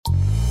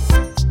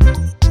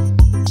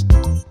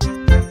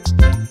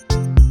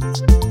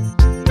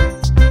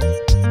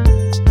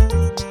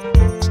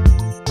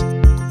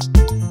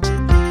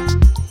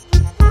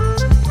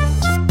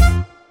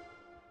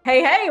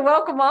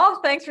welcome all.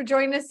 Thanks for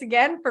joining us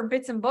again for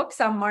Bits and Books.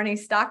 I'm Marnie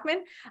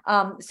Stockman.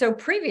 So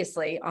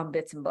previously on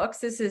Bits and Books,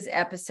 this is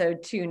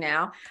episode 2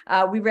 now.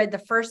 We read the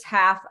first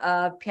half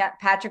of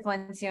Patrick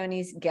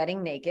Lencioni's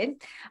Getting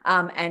Naked.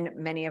 And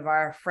many of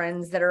our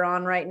friends that are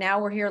on right now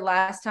were here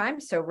last time.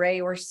 So Ray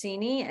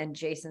Orsini and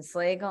Jason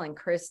Slagle and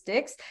Chris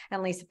Dix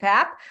and Lisa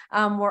Papp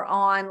were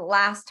on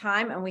last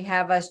time. And we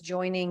have us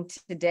joining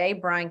today,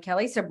 Brian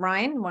Kelly. So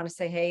Brian, want to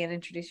say hey and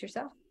introduce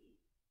yourself?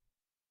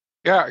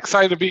 Yeah,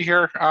 excited to be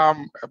here. I've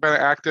been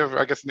active,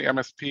 I guess, in the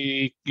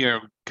MSP,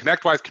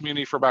 ConnectWise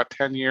community for about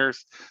 10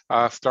 years.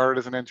 Started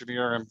as an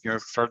engineer and,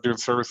 started doing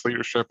service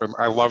leadership. And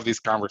I love these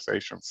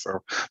conversations.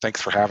 So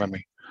thanks for having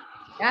me.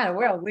 Yeah,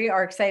 well, we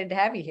are excited to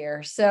have you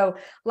here. So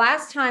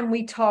last time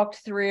we talked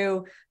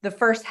through the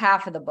first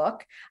half of the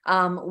book,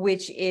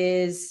 which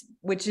is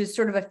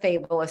sort of a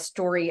fable, a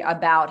story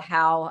about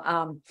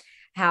how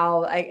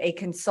a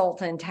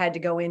consultant had to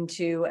go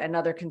into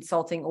another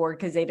consulting org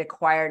because they'd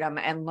acquired them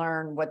and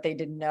learn what they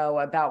didn't know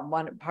about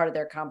one part of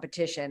their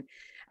competition.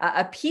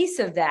 A piece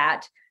of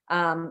that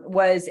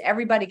was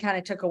everybody kind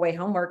of took away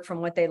homework from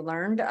what they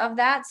learned of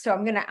that. So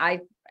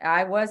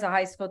I was a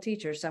high school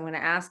teacher, so I'm going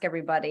to ask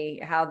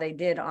everybody how they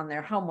did on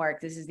their homework.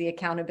 This is the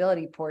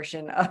accountability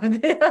portion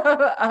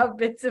of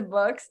Bits and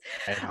Books.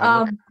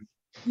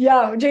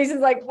 Yeah, Jason's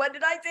like, what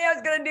did I say I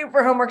was going to do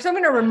for homework? So I'm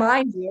going to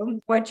remind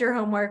you what your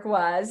homework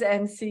was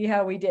and see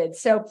how we did.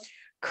 So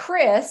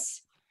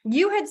Chris,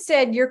 you had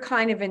said you're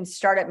kind of in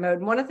startup mode.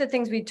 And one of the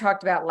things we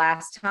talked about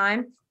last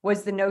time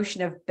was the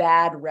notion of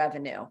bad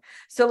revenue.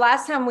 So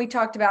last time we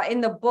talked about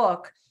in the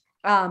book,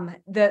 the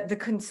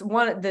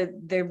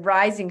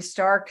Rising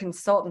Star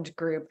Consultant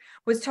Group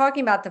was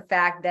talking about the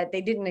fact that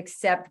they didn't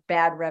accept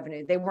bad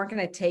revenue. They weren't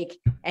going to take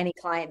any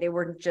client. They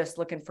weren't just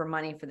looking for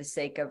money for the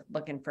sake of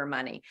looking for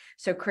money.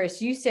 So Chris,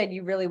 you said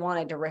you really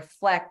wanted to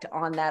reflect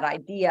on that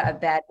idea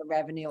of bad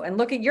revenue and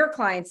look at your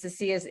clients to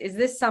see, is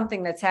this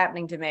something that's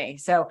happening to me?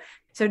 So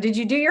did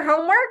you do your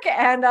homework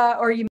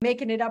or are you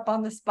making it up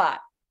on the spot?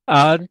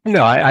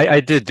 No,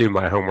 I did do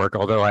my homework,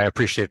 although I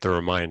appreciate the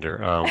reminder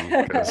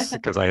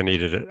because I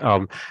needed it.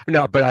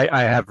 No, but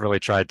I have really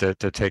tried to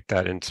take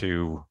that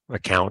into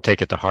account,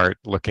 take it to heart,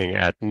 looking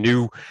at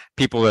new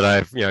people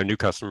that new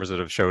customers that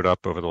have showed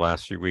up over the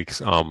last few weeks,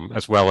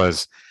 as well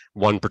as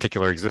one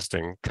particular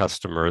existing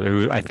customer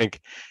who I think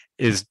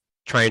is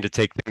trying to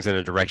take things in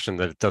a direction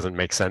that it doesn't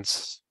make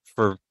sense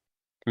for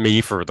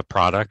me for the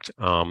product.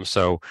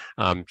 So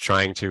I'm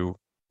trying to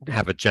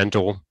have a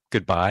gentle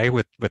goodbye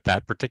with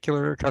that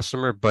particular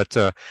customer, but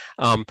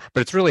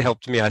it's really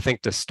helped me, I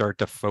think, to start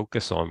to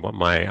focus on what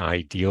my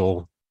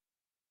ideal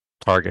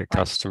target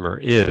customer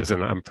is,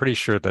 and I'm pretty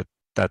sure that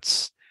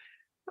that's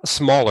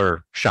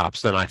smaller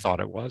shops than I thought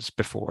it was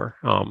before.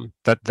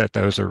 That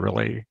those are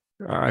really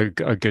a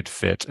good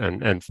fit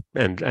and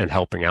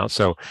helping out.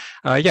 So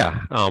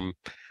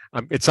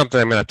it's something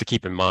I'm gonna have to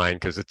keep in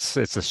mind because it's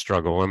a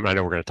struggle, and I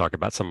know we're going to talk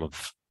about some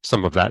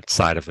of that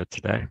side of it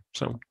today.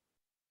 So.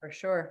 For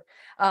sure.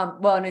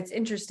 Well, and it's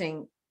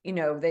interesting,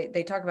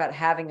 they talk about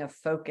having a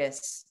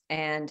focus,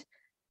 and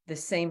the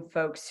same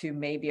folks who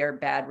maybe are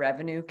bad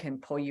revenue can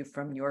pull you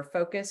from your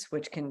focus,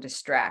 which can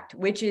distract,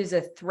 which is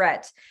a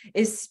threat,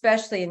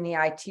 especially in the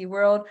IT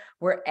world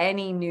where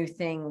any new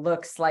thing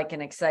looks like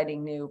an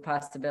exciting new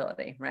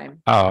possibility, right?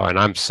 Oh, and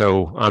I'm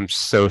so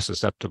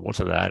susceptible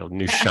to that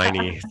new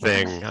shiny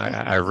thing.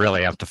 I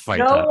really have to fight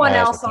that. No one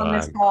else on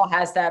this call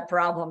has that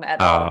problem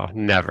at all. Oh,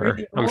 never. You're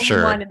the I'm only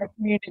sure. one in the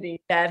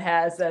community that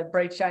has a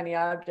bright shiny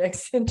object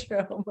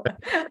syndrome.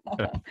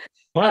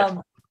 What?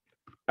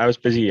 I was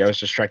busy. I was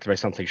distracted by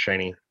something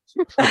shiny.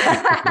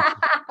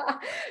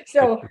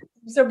 So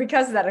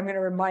because of that, I'm going to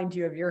remind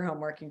you of your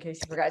homework in case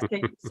you forgot.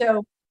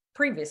 So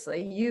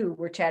previously, you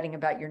were chatting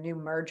about your new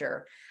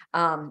merger,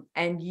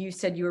 and you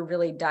said you were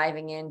really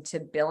diving into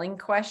billing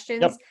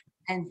questions. Yep.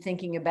 And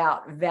thinking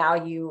about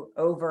value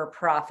over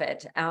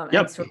profit.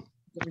 Yep.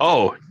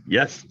 Oh,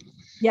 yes.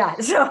 Yeah.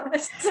 So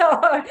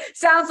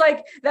sounds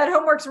like that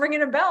homework's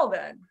ringing a bell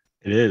then.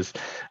 It is.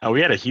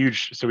 We had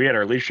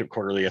our leadership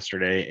quarterly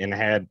yesterday and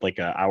had like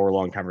an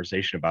hour-long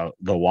conversation about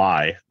the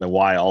why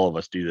all of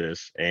us do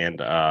this.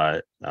 And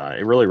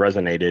it really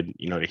resonated,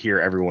 to hear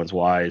everyone's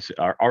whys.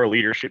 Our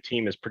leadership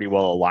team is pretty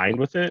well aligned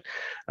with it.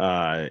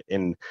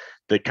 And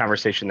the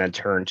conversation then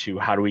turned to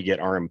how do we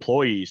get our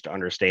employees to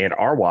understand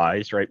our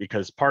whys, right?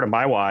 Because part of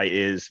my why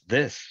is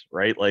this,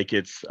 right? Like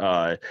it's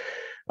the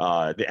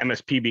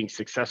MSP being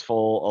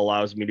successful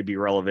allows me to be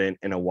relevant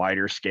in a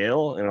wider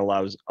scale and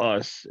allows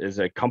us as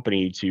a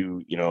company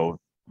to,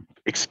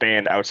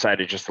 expand outside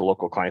of just the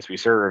local clients we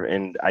serve.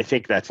 And I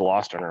think that's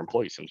lost on our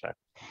employees sometimes.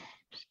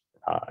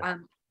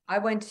 I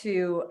went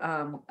to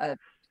a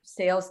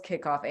sales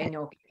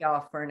annual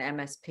kickoff for an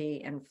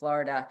MSP in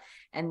Florida,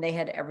 and they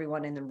had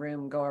everyone in the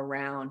room go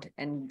around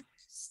and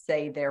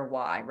say their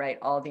why, right?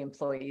 All the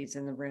employees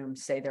in the room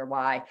say their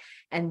why.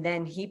 And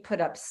then he put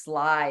up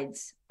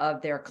slides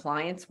of their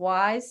clients'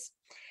 whys.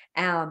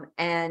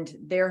 And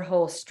their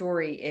whole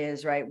story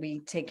is, right,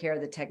 we take care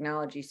of the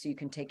technology so you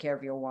can take care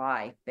of your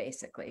why,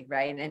 basically,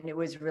 right? And it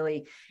was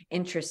really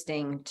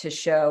interesting to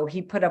show.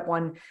 He put up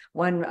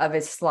one of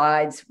his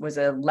slides was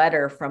a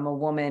letter from a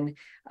woman,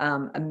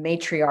 a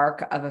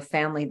matriarch of a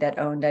family that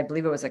owned, I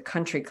believe it was a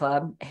country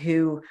club,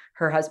 who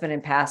her husband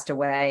had passed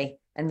away.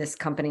 And this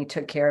company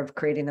took care of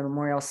creating the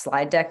memorial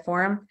slide deck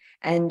for him.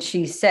 And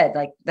she said,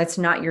 like, that's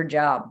not your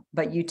job,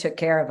 but you took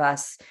care of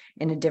us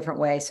in a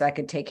different way so I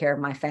could take care of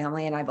my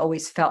family. And I've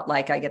always felt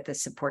like I get the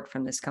support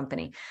from this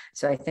company.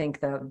 So I think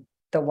the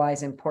why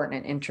is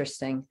important and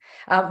interesting,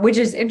 which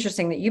is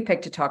interesting that you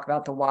picked to talk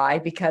about the why,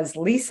 because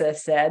Lisa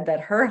said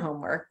that her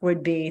homework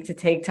would be to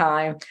take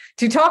time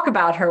to talk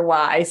about her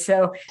why.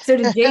 So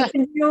did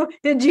Jason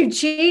did you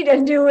cheat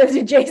and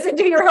did Jason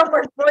do your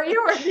homework for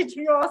you, or did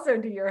you also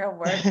do your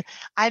homework?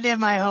 I did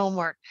my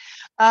homework.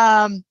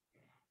 My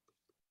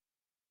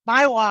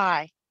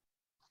why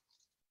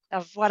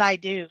of what I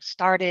do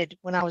started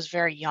when I was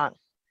very young,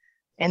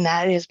 and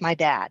that is my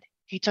dad.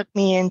 He took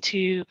me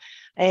into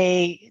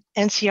a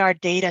NCR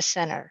data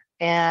center,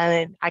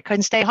 and I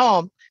couldn't stay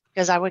home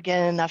because I would get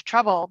in enough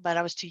trouble, but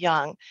I was too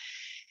young.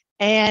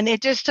 And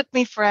it just took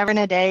me forever and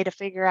a day to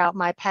figure out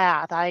my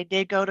path. I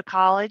did go to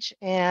college,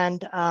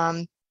 and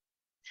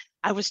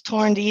I was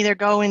torn to either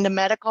go into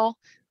medical,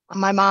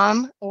 my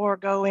mom, or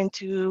go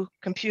into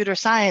computer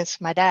science,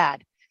 my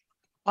dad.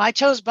 Well, I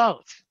chose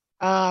both.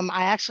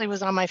 I actually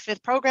was on my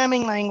 5th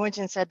programming language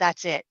and said,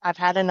 that's it. I've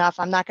had enough.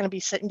 I'm not going to be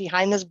sitting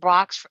behind this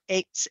box for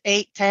 8,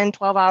 10,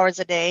 12 hours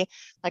a day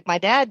like my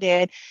dad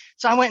did.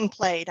 So I went and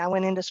played. I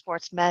went into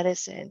sports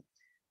medicine,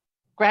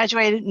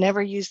 graduated,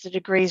 never used the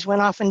degrees,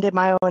 went off and did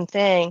my own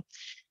thing.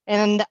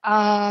 And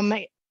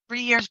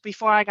 3 years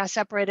before I got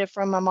separated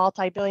from a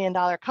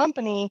multi-billion-dollar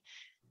company,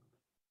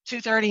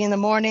 2:30 in the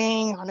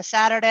morning on a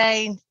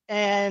Saturday,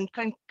 and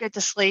couldn't get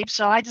to sleep.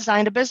 So I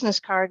designed a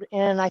business card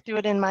and I threw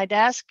it in my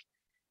desk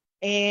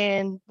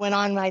and went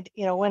on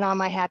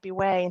my happy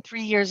way. And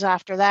 3 years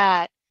after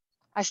that,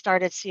 I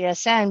started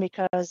CSN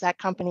because that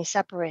company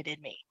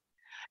separated me.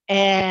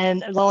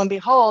 And lo and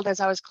behold, as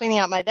I was cleaning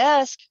out my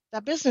desk,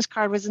 that business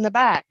card was in the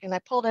back, and I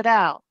pulled it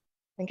out.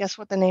 And guess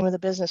what the name of the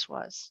business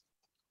was?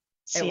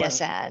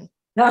 CSN.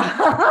 And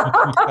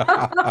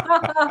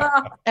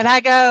I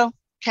go,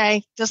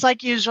 okay, just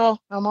like usual,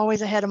 I'm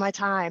always ahead of my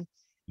time.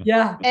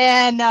 Yeah.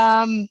 And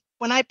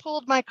when I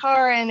pulled my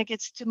car in, it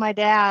gets to my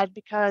dad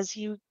because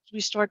he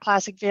restored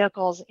classic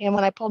vehicles. And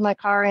when I pulled my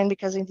car in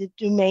because he did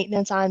do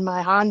maintenance on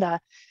my Honda,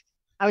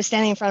 I was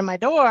standing in front of my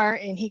door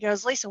and he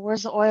goes, Lisa,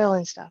 where's the oil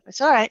and stuff?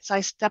 It's all right. So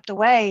I stepped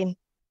away and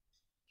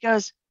he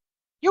goes,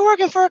 you're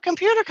working for a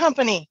computer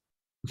company.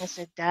 I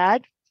said,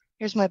 Dad,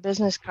 here's my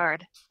business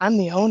card. I'm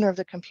the owner of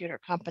the computer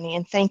company,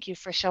 and thank you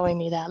for showing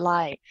me that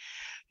light.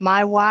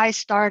 My why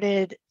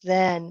started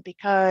then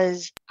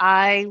because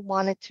I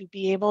wanted to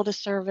be able to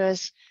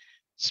service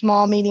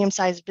small,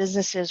 medium-sized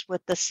businesses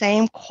with the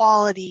same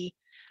quality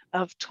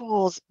of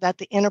tools that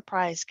the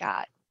enterprise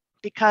got,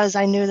 because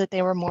I knew that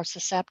they were more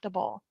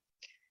susceptible.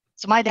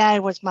 So my dad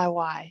was my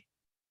why.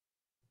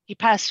 He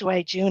passed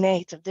away June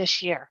 8th of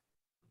this year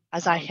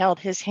as I held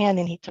his hand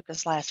and he took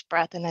his last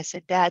breath. And I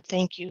said, Dad,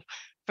 thank you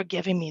for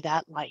giving me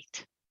that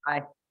light.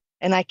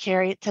 And I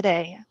carry it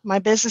today. My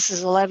business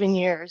is 11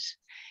 years.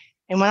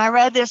 And when I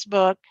read this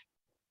book,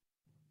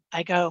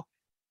 I go,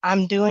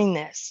 I'm doing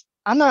this.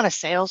 I'm not a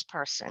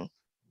salesperson.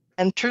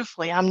 And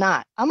truthfully, I'm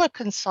not. I'm a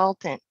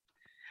consultant.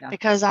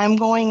 Because I'm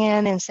going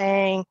in and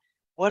saying,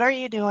 what are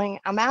you doing?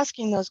 I'm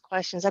asking those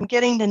questions. I'm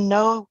getting to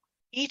know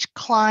each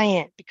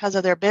client because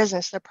of their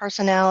business, their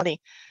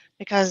personality,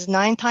 because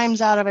 9 times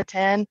out of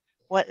 10,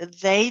 what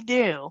they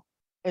do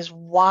is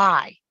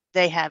why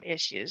they have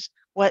issues.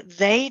 What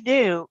they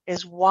do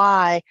is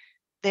why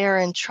they're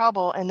in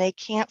trouble and they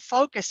can't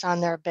focus on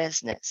their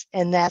business.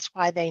 And that's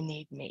why they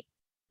need me.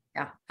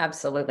 Yeah,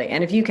 absolutely.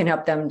 And if you can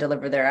help them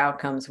deliver their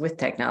outcomes with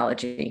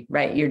technology,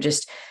 right,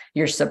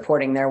 you're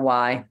supporting their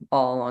why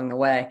all along the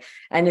way.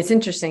 And it's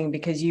interesting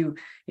because you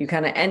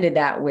kind of ended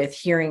that with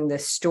hearing the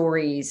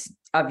stories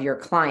of your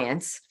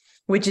clients,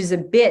 which is a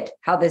bit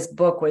how this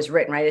book was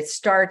written, right? It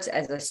starts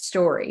as a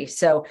story.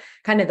 So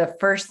kind of the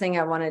first thing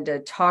I wanted to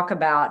talk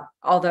about,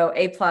 although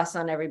A+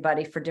 on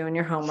everybody for doing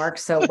your homework.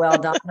 So well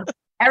done.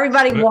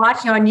 Everybody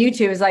watching on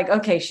YouTube is like,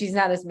 okay, she's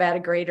not as bad a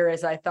grader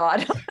as I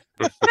thought.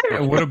 Yeah,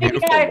 what a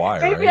beautiful why,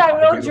 maybe right?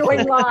 I will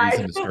join live.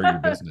 Reason to start your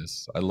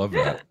business. I love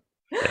that.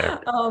 Yeah.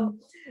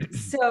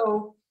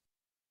 So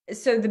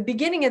the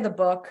beginning of the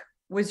book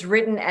was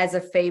written as a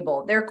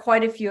fable. There are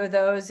quite a few of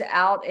those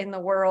out in the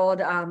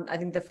world. I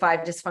think the 5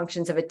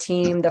 dysfunctions of a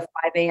team, the 5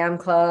 a.m.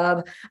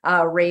 club,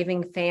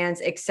 raving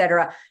fans,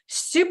 etc.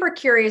 Super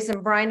curious.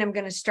 And Brian, I'm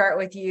going to start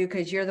with you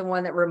because you're the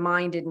one that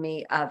reminded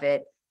me of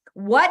it.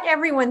 What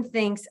everyone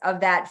thinks of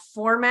that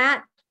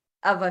format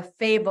of a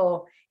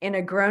fable in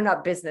a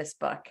grown-up business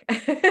book.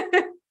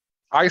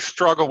 I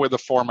struggle with the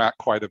format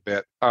quite a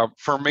bit.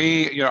 For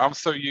me, I'm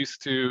so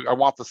used to, I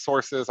want the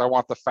sources, I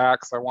want the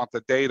facts, I want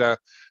the data.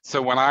 So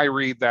when I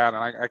read that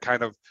and I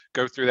kind of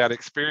go through that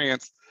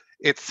experience,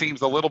 it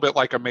seems a little bit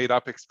like a made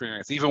up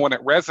experience, even when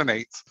it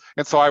resonates.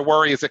 And so I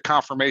worry, is it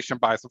confirmation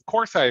bias? Of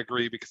course I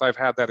agree, because I've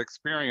had that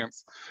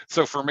experience.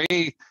 So for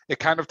me, it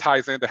kind of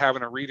ties into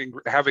having a reading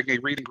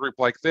group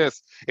like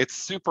this. It's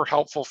super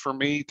helpful for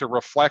me to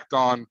reflect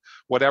on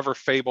whatever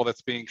fable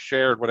that's being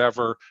shared,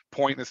 whatever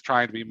point is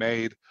trying to be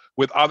made,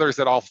 with others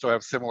that also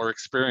have similar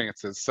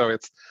experiences. So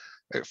it's,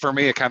 for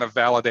me, it kind of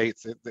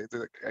validates it.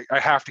 I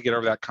have to get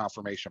over that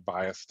confirmation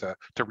bias to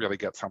really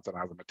get something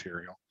out of the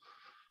material.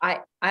 I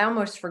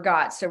almost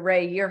forgot. So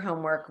Ray, your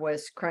homework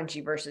was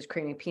crunchy versus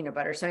creamy peanut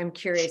butter. So I'm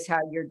curious how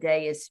your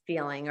day is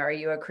feeling. Are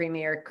you a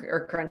creamy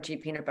or crunchy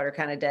peanut butter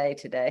kind of day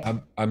today?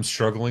 I'm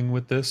struggling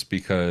with this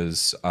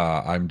because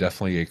I'm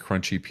definitely a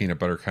crunchy peanut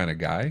butter kind of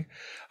guy.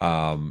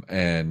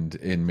 And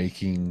in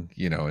making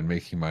my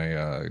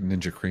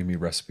Ninja Creamy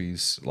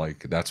recipes,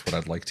 like that's what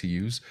I'd like to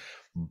use.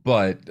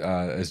 But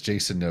as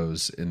Jason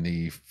knows, in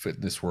the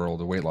fitness world,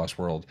 the weight loss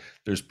world,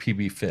 there's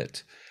PB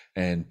Fit.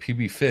 And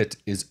PB Fit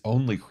is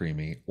only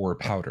creamy or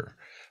powder.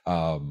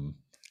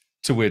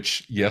 To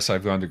which, yes,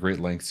 I've gone to great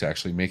lengths to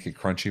actually make it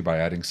crunchy by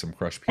adding some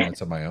crushed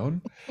peanuts of my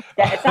own.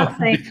 Yeah, it's not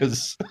saying.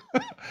 Because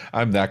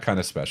I'm that kind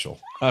of special.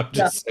 I'm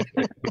just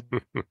saying.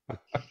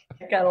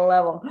 Got a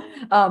level.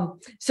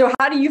 So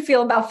how do you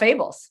feel about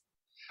fables?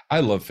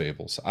 I love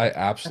fables. I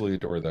absolutely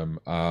adore them.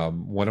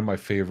 One of my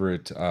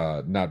favorite,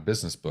 not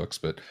business books,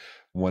 but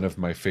one of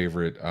my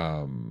favorite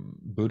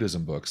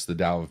Buddhism books, the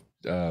Tao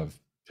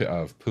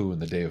of Pooh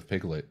and the Day of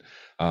Piglet,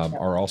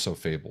 are also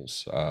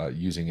fables,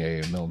 using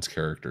A.A. Milne's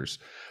characters.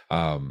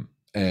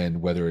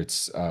 And whether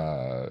it's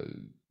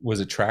was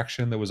it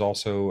Traction that was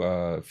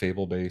also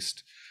fable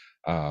based,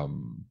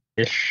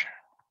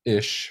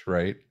 ish,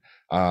 right?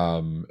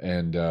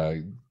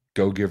 And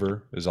Go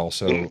Giver is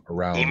also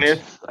around.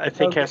 E-Myth, I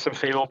think, has some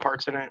fable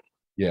parts in it.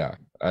 Yeah,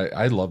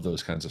 I love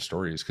those kinds of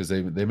stories because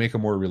they make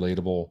them more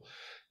relatable,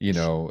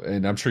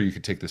 and I'm sure you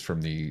could take this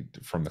from the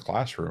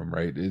classroom,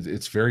 right?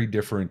 It's very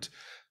different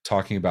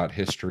talking about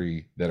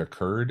history that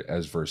occurred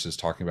as versus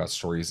talking about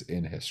stories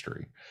in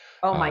history.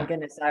 Oh my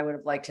goodness, I would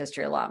have liked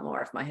history a lot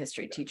more if my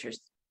history teachers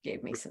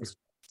gave me some.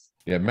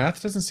 Yeah,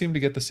 math doesn't seem to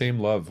get the same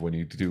love when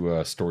you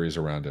do stories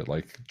around it.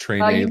 Like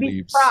Train A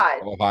leaves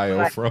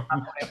Ohio from.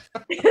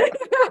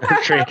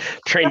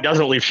 Train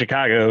doesn't leave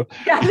Chicago.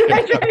 Yeah,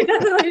 train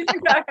doesn't leave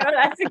Chicago.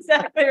 That's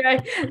exactly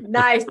right.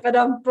 Nice, but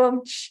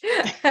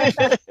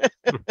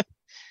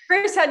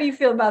Chris, how do you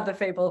feel about the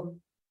fable?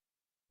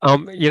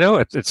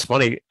 It's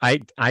funny.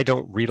 I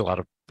don't read a lot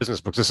of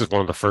business books. This is one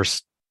of the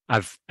first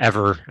I've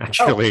ever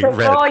actually read.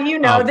 For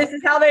all this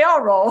is how they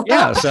all roll.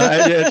 Yeah, so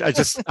I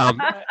just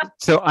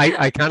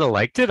I kind of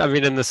liked it. I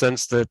mean, in the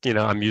sense that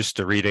I'm used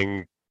to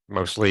reading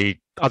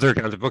mostly other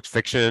kinds of books,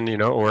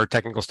 fiction, or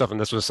technical stuff, and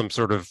this was some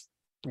sort of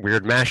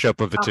weird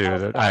mashup of the two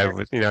that I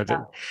was,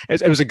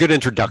 it was a good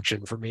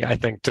introduction for me, I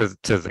think, to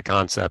the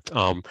concept.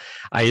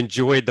 I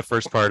enjoyed the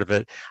first part of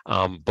it,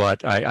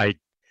 but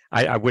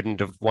I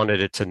wouldn't have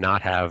wanted it to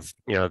not have,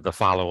 the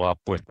follow up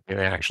with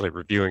actually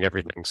reviewing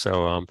everything.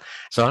 So I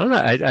don't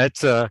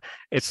know.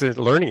 It's a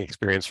learning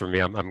experience for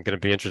me. I'm going to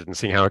be interested in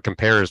seeing how it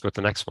compares with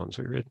the next ones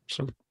we read.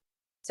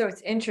 So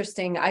it's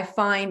interesting. I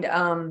find,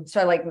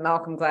 so I like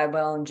Malcolm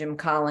Gladwell and Jim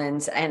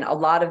Collins, and a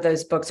lot of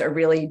those books are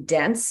really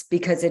dense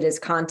because it is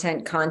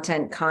content.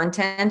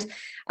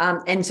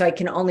 And so I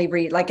can only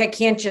read, I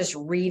can't just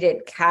read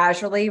it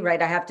casually,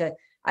 right?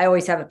 I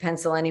always have a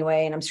pencil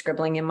anyway, and I'm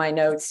scribbling in my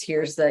notes.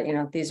 Here's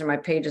these are my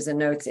pages and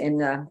notes in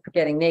the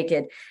Getting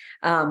Naked.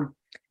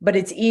 But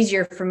it's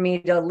easier for me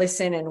to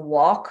listen and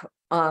walk,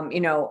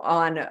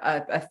 on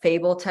a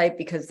fable type,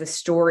 because the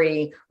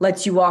story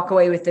lets you walk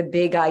away with the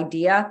big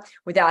idea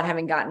without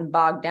having gotten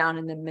bogged down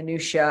in the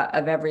minutia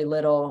of every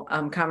little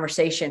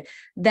conversation.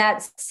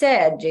 That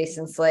said,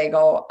 Jason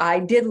Slagle, I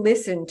did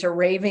listen to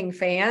Raving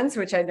Fans,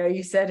 which I know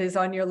you said is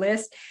on your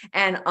list.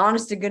 And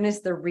honest to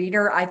goodness, the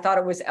reader, I thought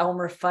it was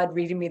Elmer Fudd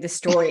reading me the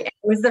story. It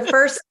was the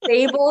first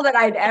fable that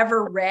I'd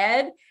ever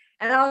read.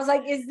 And I was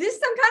like, is this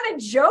some kind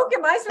of joke?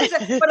 Am I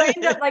supposed to? But I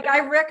ended up,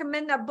 I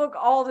recommend that book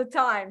all the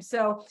time.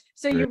 So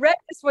you read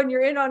this when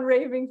you're in on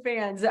Raving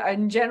Fans.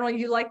 In general,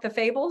 you like the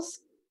fables?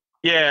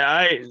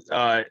 Yeah,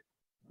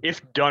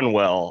 if done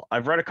well.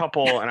 I've read a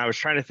couple, and I was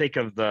trying to think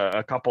of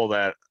a couple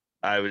that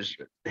I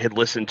had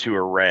listened to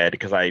or read,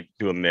 because I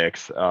do a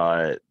mix,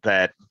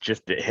 that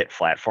just hit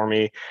flat for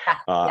me.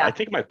 I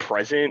think my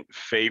present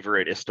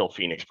favorite is still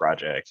Phoenix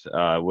Project,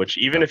 which,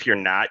 even if you're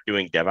not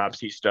doing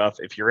DevOpsy stuff,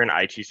 if you're in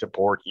IT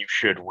support, you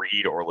should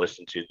read or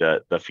listen to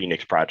the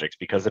Phoenix Projects,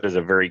 because it is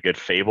a very good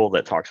fable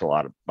that talks a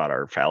lot about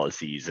our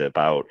fallacies,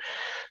 about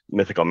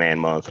Mythical Man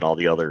Month and all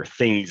the other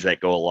things that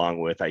go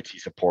along with IT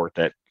support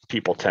that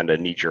people tend to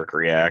knee-jerk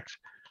react.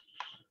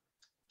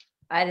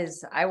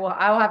 I will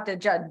have to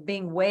judge,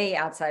 being way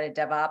outside of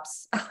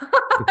DevOps.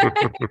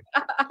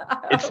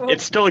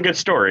 It's still a good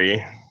story.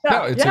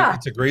 No,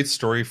 it's a great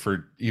story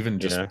for even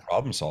just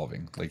problem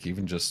solving,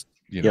 even just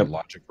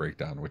logic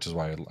breakdown, which is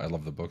why I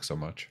love the book so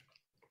much.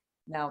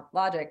 Now,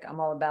 logic,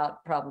 I'm all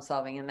about problem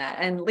solving in that.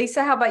 And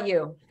Lisa, how about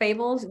you?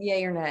 Fables,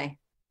 yay or nay?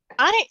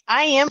 I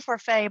am for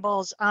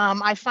fables.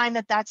 I find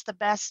that that's the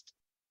best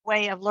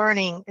way of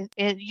learning.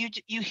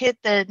 You hit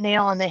the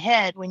nail on the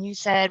head when you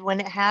said when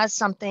it has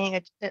something,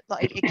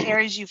 it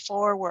carries you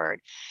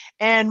forward.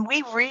 And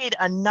we read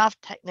enough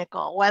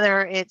technical,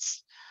 whether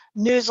it's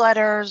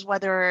newsletters,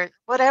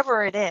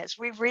 whatever it is,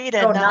 we read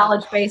Little enough,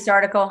 knowledge-based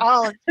article.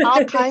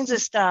 all kinds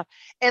of stuff.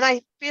 And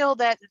I feel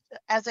that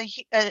as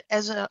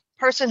a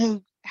person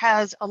who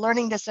has a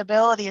learning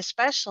disability,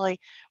 especially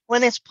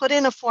when it's put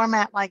in a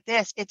format like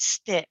this, it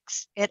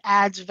sticks, it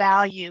adds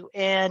value.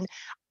 And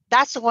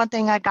that's the one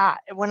thing I got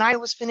when I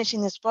was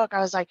finishing this book. I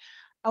was like,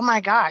 oh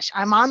my gosh,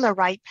 I'm on the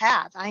right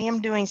path. I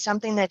am doing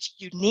something that's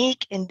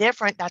unique and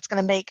different, that's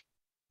going to make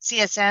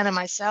CSN and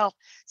myself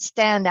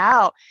stand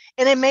out.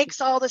 And it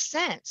makes all the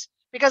sense,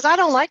 because I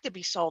don't like to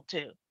be sold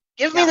to.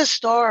 Give me the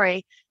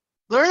story,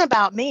 learn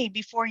about me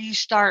before you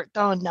start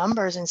throwing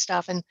numbers and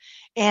stuff. And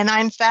I,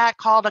 in fact,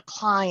 called a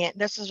client.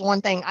 This is one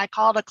thing. I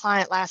called a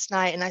client last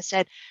night and I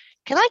said,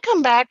 can I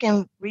come back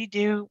and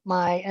redo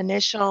my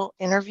initial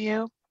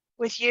interview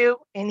with you?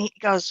 And he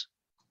goes,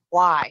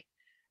 why?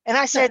 And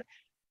I said,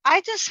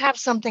 I just have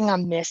something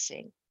I'm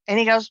missing. And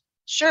he goes,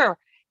 sure.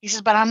 He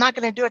says, but I'm not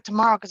going to do it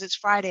tomorrow because it's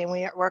Friday and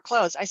we're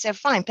closed. I said,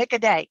 fine, pick a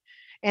day.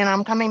 And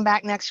I'm coming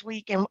back next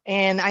week.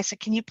 And I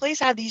said, can you please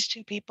have these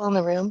two people in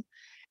the room?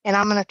 And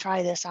I'm going to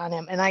try this on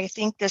him. And I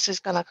think this is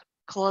going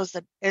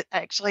to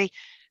actually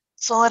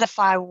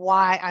solidify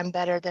why I'm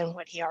better than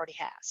what he already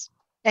has.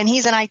 And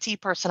he's an IT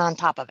person on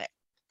top of it.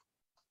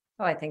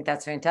 Oh, I think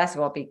that's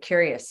fantastic. I'll be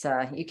curious.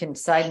 You can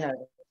side note,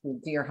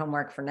 do your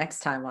homework for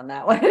next time on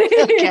that one.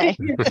 Okay.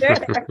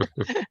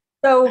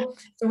 So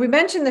we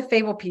mentioned the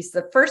fable piece.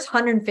 The first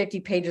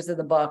 150 pages of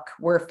the book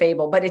were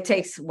fable, but it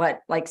takes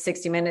like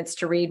 60 minutes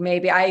to read,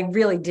 maybe. I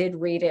really did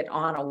read it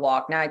on a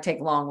walk. Now I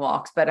take long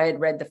walks, but I had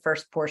read the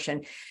first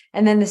portion.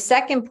 And then the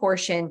second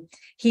portion,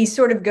 he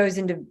sort of goes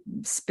into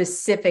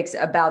specifics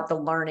about the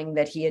learning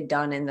that he had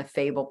done in the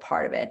fable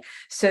part of it.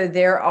 So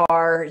there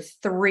are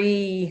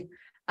three.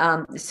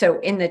 So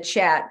in the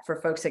chat, for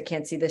folks that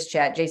can't see this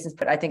chat, Jason's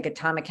put, I think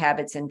Atomic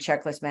Habits and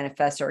Checklist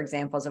Manifesto are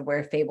examples of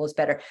where fable is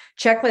better.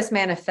 Checklist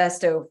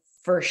Manifesto,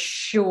 for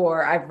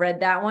sure. I've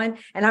read that one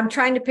and I'm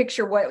trying to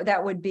picture what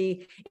that would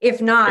be.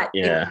 If not,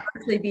 it would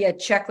actually be a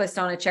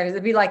checklist on a checklist.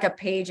 It'd be like a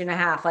page and a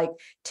half, like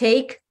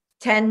take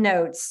 10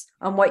 notes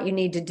on what you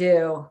need to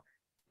do.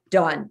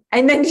 Done.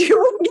 And then you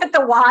wouldn't get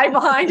the why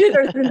behind it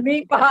or the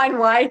meat behind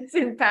why it's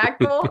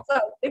impactful.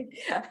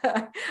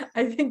 So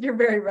I think you're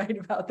very right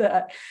about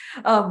that.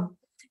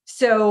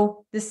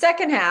 So the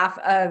second half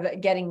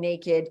of Getting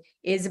Naked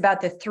is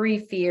about the three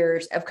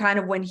fears of kind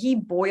of when he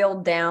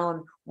boiled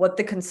down what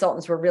the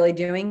consultants were really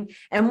doing.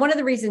 And one of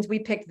the reasons we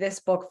picked this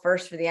book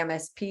first for the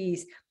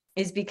MSPs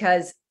is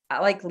because,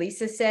 like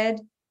Lisa said,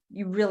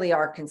 you really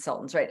are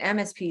consultants, right?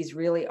 MSPs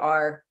really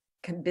are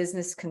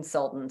business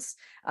consultants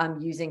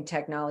using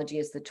technology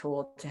as the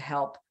tool to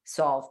help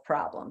solve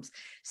problems.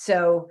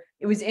 So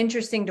it was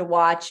interesting to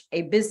watch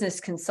a business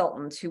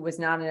consultant who was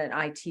not an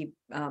IT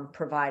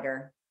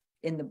provider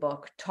in the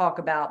book talk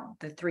about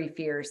the three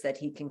fears that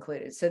he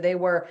concluded. So they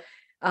were,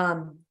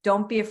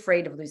 don't be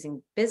afraid of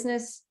losing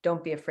business,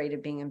 don't be afraid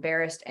of being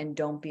embarrassed, and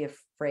don't be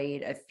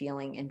afraid of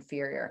feeling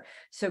inferior.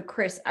 So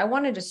Chris, I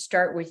wanted to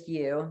start with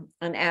you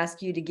and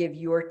ask you to give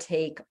your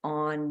take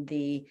on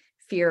the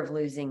fear of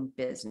losing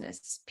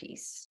business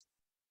piece.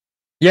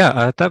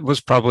 Yeah, that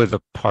was probably the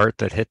part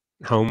that hit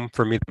home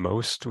for me the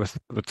most with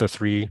the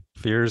three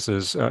fears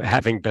is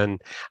having been,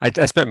 I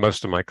spent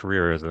most of my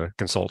career as a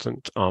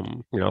consultant,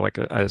 like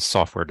a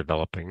software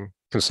developing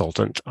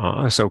consultant.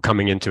 So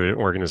coming into an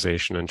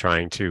organization and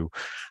trying to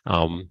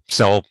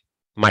sell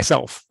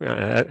myself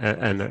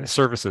and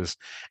services.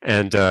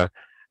 And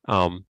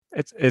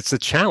it's a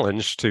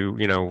challenge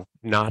to,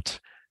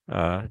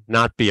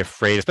 not be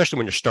afraid, especially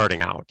when you're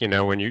starting out,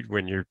 when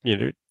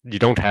you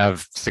don't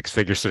have six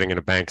figures sitting in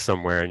a bank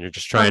somewhere and you're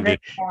just trying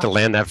to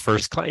land that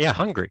first client. Yeah,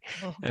 hungry.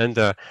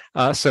 And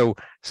so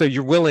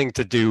you're willing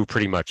to do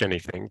pretty much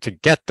anything to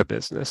get the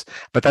business,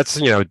 but that's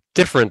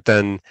different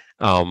than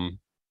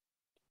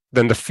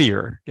the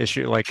fear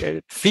issue.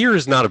 Like fear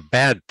is not a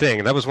bad thing.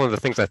 And that was one of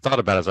the things I thought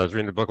about as I was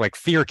reading the book. Like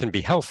fear can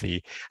be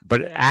healthy,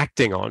 but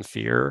acting on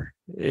fear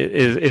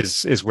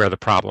is where the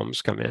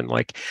problems come in.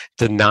 Like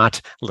to not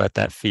let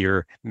that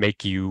fear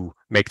make you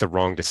make the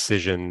wrong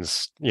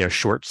decisions,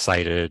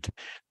 short-sighted,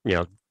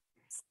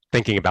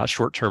 thinking about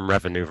short-term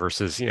revenue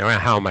versus,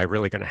 how am I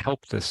really going to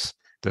help this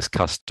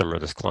customer,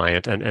 this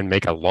client, and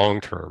make a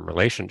long-term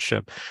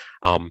relationship.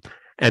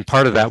 And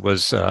part of that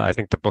was, I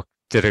think the book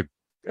did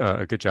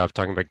a good job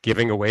talking about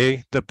giving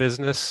away the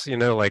business,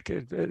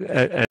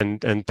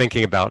 and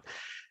thinking about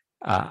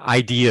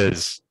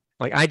ideas.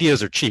 Like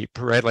ideas are cheap,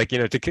 right? Like,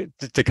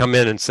 to come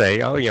in and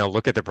say, oh,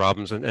 look at the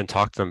problems and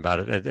talk to them about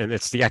it. And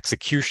it's the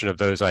execution of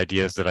those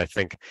ideas that I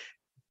think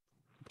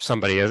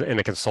somebody in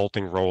a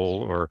consulting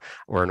role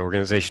or an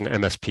organization,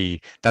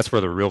 MSP, that's where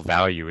the real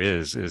value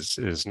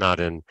is not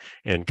in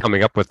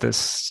coming up with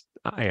this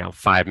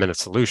 5-minute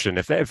solution.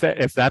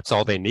 If that's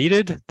all they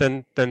needed,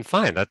 then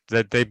fine. That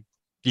they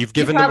you've You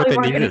given them what probably they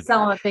weren't going to needed.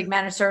 sell them a big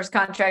managed service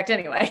contract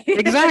anyway.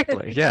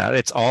 Exactly. Yeah.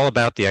 It's all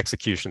about the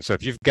execution. So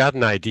if you've got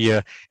an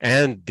idea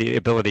and the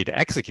ability to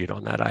execute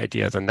on that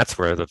idea, then that's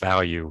where the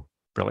value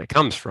really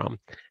comes from.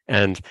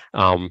 And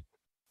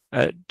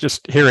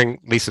just hearing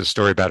Lisa's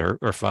story about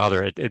her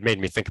father, it made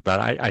me think about,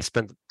 I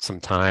spent some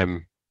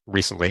time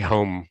recently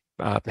home,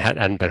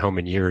 hadn't been home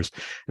in years,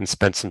 and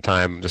spent some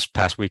time this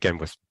past weekend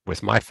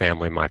with my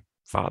family, my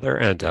father.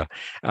 And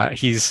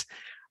he's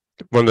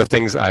one of the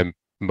things I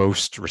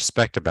most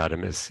respect about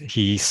him is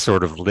he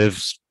sort of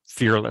lives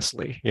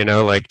fearlessly,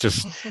 like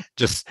just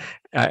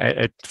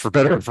for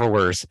better or for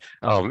worse.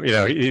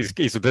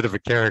 He's a bit of a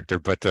character,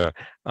 but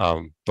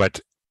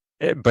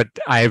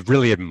I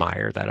really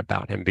admire that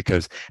about him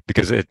because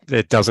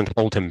it doesn't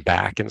hold him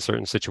back in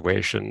certain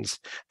situations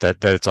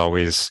that it's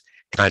always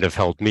kind of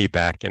held me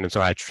back. And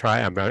so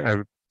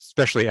I'm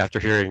especially after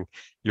hearing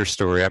your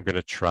story, I'm going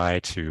to try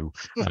to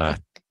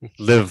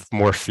live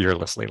more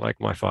fearlessly like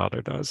my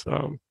father does,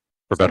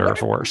 for better or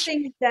for worse.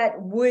 Things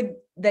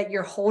that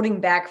you're holding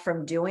back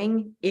from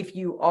doing, if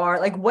you are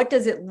like, what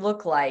does it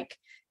look like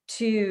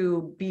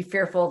to be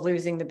fearful of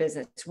losing the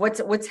business?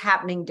 What's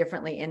happening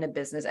differently in a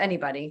business?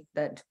 Anybody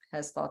that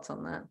has thoughts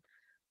on that?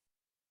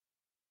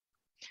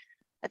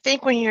 I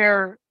think when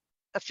you're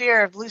a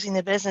fear of losing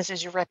the business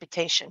is your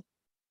reputation,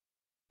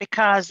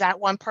 because that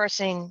one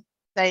person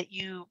that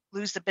you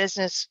lose the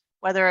business,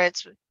 whether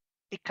it's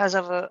because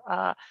of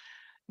a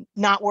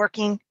not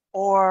working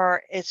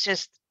or it's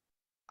just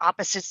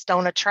opposites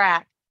don't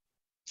attract,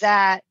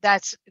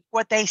 that's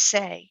what they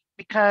say,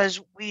 because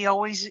we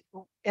always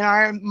in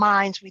our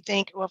minds we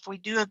think, well, if we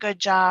do a good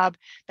job,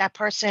 that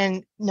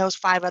person knows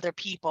 5 other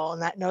people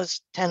and that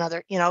knows 10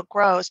 other,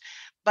 grows.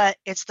 But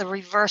it's the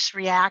reverse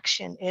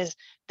reaction, is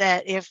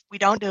that if we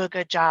don't do a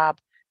good job,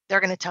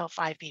 they're going to tell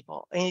 5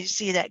 people, and you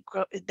see that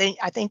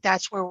I think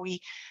that's where we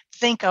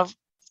think of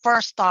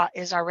first thought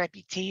is our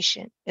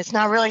reputation. It's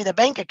not really the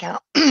bank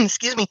account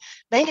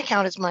bank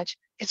account as much,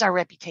 it's our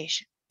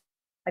reputation.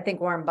 I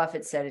think Warren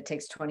Buffett said it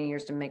takes 20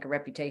 years to make a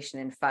reputation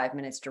and 5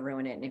 minutes to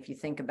ruin it. And if you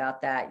think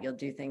about that, you'll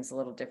do things a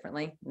little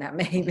differently. And that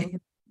may be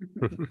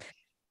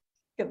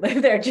could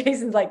live there.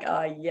 Jason's like,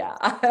 yeah.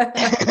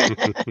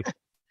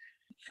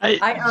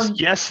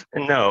 Yes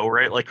and no,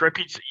 right? Like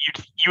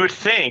you would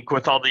think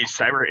with all these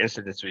cyber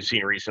incidents we've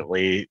seen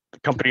recently,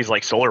 companies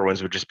like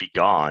SolarWinds would just be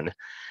gone,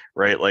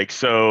 right? Like,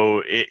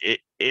 so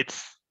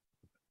it's.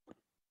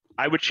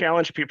 I would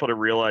challenge people to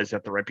realize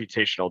that the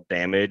reputational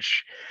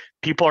damage,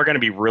 people are going to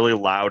be really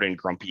loud and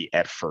grumpy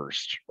at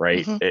first,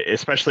 right? Mm-hmm.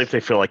 Especially if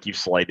they feel like you've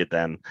slighted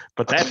them.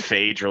 But that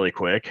fades really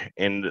quick,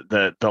 and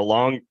the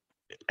long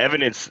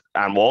evidence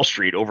on Wall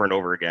Street over and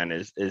over again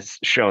is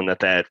shown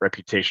that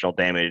reputational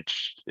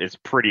damage is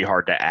pretty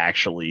hard to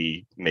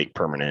actually make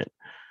permanent.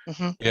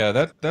 Mm-hmm. Yeah,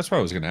 that's what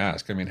I was going to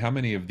ask. I mean, how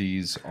many of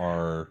these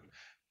are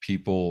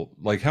people,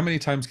 like how many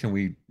times can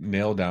we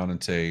nail down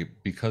and say,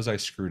 because I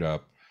screwed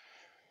up,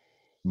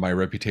 my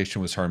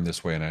reputation was harmed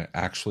this way, and I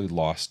actually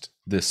lost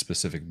this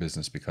specific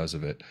business because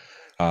of it?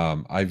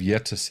 I've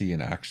yet to see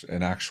an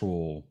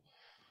actual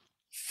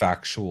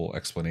factual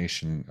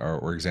explanation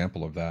or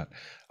example of that.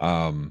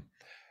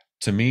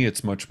 To me,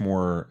 it's much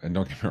more, and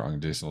don't get me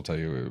wrong, Jason will tell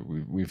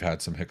you, we've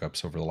had some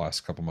hiccups over the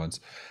last couple months.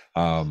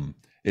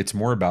 It's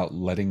more about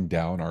letting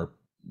down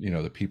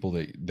the people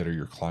that are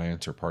your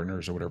clients or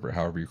partners or whatever,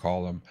 however you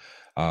call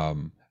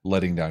them,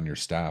 letting down your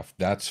staff.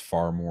 That's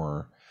far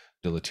more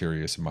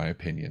deleterious, in my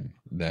opinion,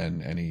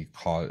 than any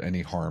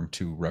harm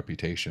to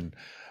reputation.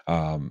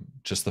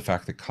 Just the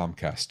fact that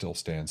Comcast still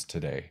stands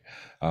today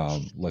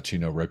lets you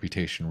know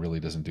reputation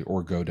really doesn't do,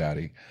 or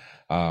GoDaddy.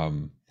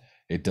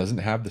 It doesn't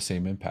have the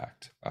same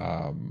impact.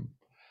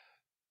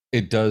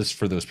 It does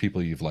for those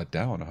people you've let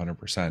down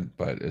 100%.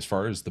 But as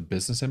far as the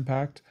business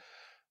impact,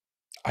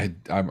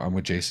 I'm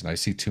with Jason. I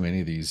see too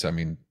many of these. I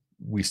mean,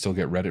 we still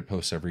get Reddit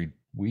posts every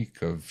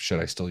week of, should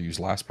I still use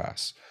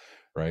LastPass?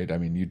 Right? I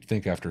mean, you'd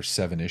think after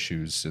 7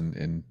 issues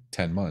in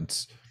 10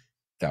 months,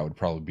 that would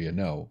probably be a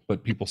no,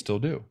 but people still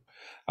do.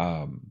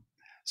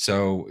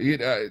 So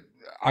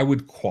I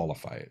would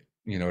qualify it.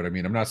 You know what I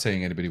mean? I'm not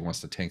saying anybody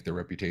wants to tank their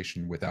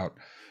reputation without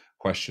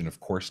question, of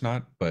course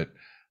not, but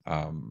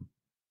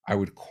I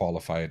would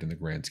qualify it in the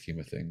grand scheme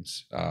of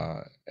things.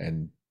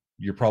 And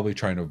you're probably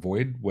trying to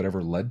avoid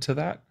whatever led to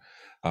that.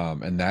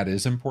 And that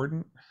is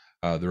important.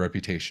 The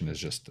reputation is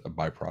just a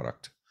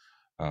byproduct.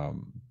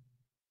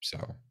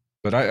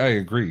 But I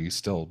agree,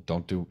 still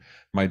don't do.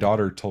 My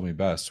daughter told me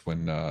best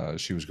when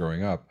she was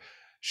growing up.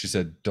 She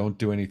said, don't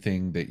do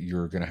anything that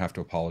you're going to have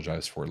to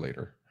apologize for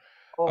later.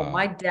 Oh,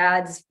 my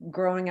dad's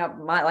growing up,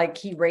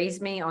 he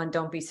raised me on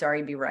don't be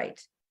sorry, be right.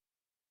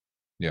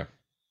 Yeah.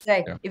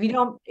 Say, yeah. If you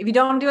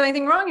don't do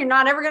anything wrong, you're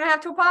not ever going to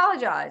have to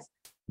apologize.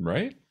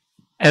 Right.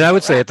 And I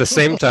would say at the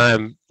same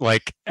time,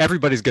 like,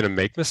 everybody's going to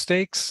make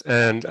mistakes.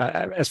 And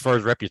as far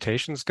as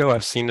reputations go,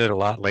 I've seen it a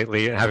lot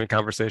lately, having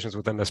conversations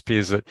with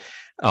MSPs,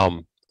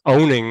 that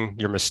owning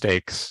your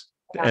mistakes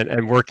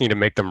and working to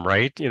make them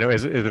right,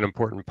 is an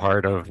important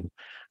part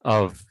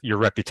of your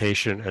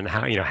reputation, and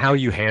how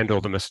you handle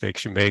the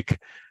mistakes you make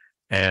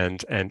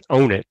and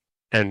own it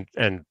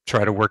and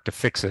try to work to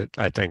fix it,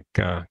 I think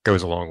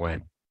goes a long way.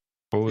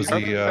 What was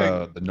The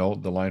other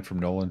the line from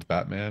Nolan's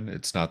Batman?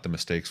 It's not the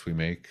mistakes we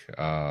make.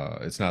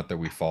 It's not that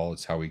we fall.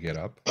 It's how we get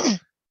up.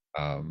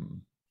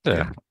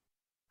 Yeah,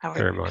 How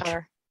very we much.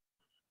 recover.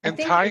 And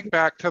think- tying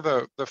back to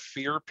the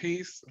fear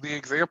piece, the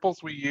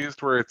examples we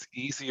used where it's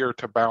easier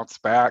to bounce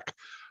back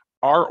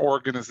are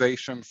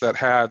organizations that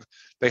have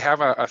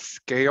a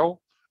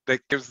scale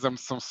that gives them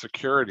some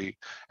security.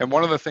 And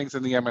one of the things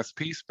in the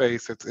MSP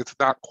space, it's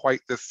not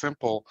quite this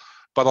simple,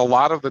 but a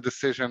lot of the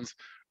decisions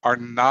are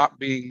not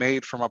being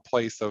made from a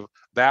place of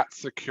that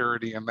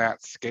security and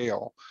that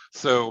scale.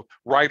 So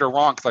right or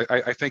wrong, because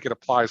I think it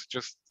applies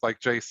just like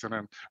Jason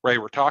and Ray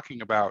were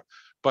talking about,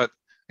 but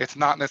it's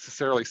not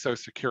necessarily so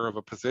secure of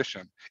a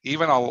position.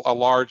 Even a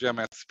large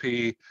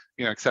MSP,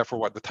 except for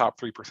what the top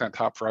 3%,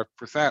 top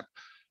 5%,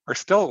 are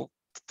still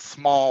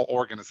small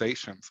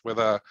organizations with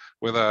a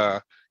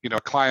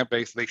client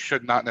base. They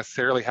should not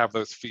necessarily have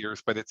those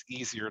fears, but it's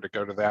easier to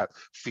go to that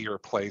fear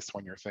place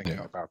when you're thinking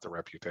about the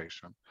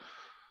reputation.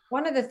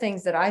 One of the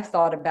things that I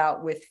thought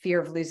about with fear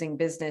of losing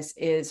business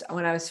is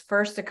when I was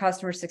first a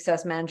customer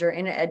success manager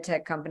in an ed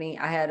tech company,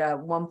 I had a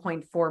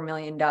 $1.4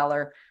 million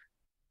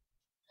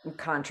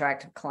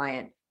contract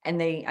client.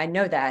 And I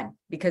know that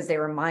because they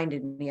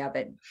reminded me of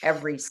it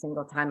every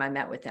single time I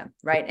met with them.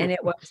 Right. And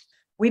it was,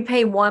 we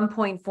pay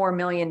 $1.4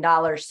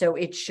 million, so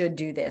it should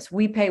do this.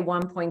 We pay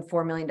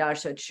 $1.4 million,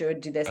 so it should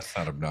do this. That's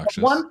not obnoxious.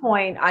 At one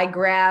point, I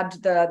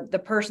grabbed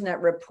the person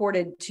that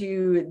reported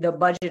to the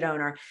budget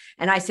owner,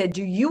 and I said,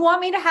 do you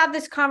want me to have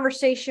this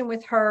conversation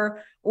with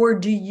her, or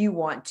do you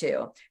want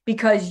to?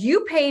 Because you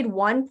paid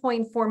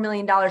 $1.4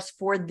 million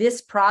for this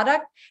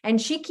product,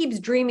 and she keeps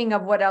dreaming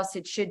of what else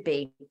it should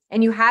be.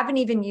 And you haven't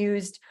even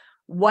used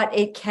what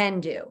it can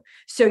do.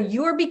 So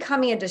you're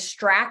becoming a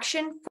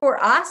distraction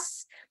for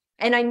us.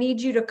 And I need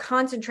you to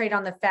concentrate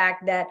on the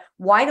fact that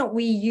why don't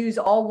we use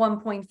all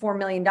 $1.4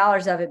 million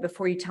of it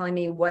before you telling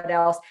me what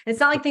else? It's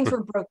not like things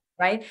were broken,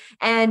 right?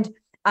 And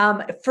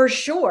for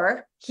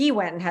sure, he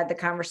went and had the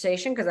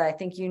conversation because I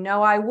think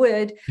I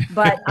would,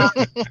 but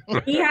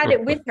he had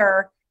it with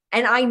her.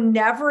 And I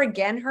never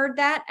again heard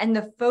that. And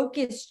the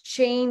focus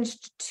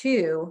changed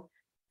to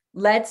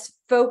let's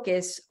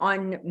focus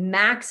on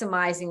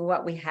maximizing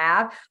what we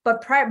have.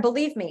 But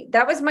believe me,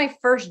 that was my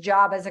first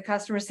job as a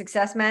customer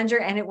success manager,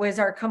 and it was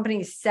our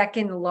company's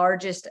second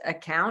largest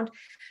account.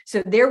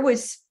 So there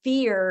was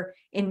fear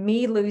in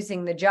me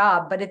losing the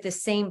job, but at the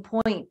same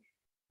point,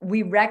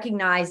 we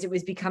recognized it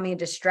was becoming a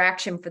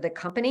distraction for the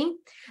company,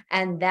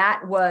 and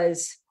that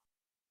was,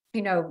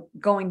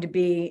 going to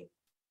be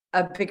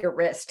a bigger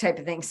risk type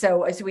of thing.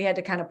 So we had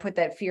to kind of put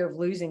that fear of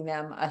losing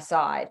them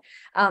aside.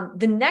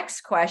 The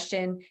next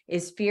question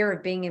is fear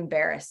of being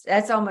embarrassed.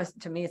 That's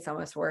almost, to me, it's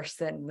almost worse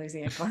than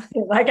losing a client.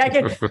 Like I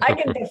can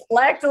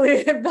deflect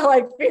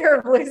like fear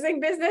of losing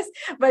business,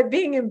 but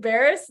being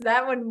embarrassed,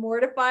 that one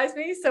mortifies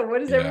me. So what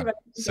does everybody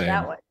think of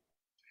that one?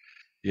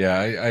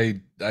 Yeah,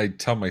 I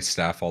tell my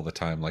staff all the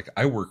time, like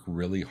I work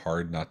really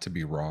hard not to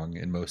be wrong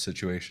in most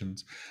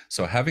situations.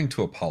 So having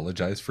to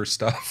apologize for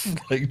stuff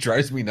like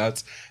drives me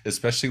nuts,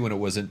 especially when it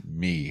wasn't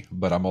me,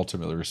 but I'm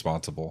ultimately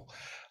responsible.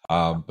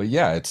 But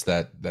yeah, it's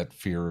that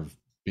fear of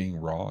being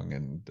wrong,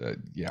 and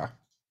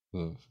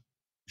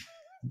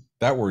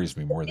that worries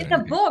me more than in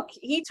the book.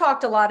 He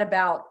talked a lot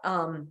about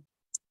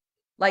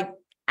like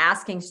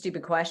asking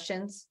stupid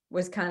questions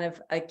was kind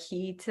of a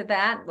key to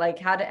that. Like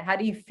how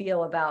do you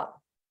feel about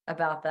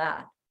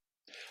that?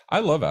 I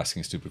love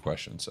asking stupid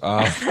questions.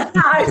 I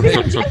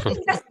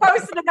just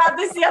posted about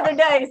this the other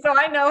day, so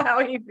I know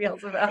how he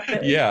feels about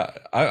it. Yeah,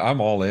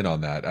 I'm all in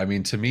on that. I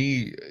mean, to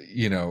me,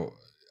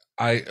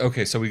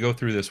 so we go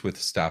through this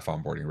with staff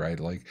onboarding, right?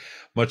 Like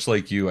much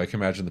like you, I can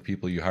imagine the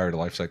people you hired at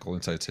Lifecycle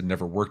Insights had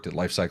never worked at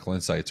Lifecycle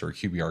Insights or a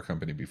QBR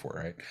company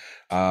before, right?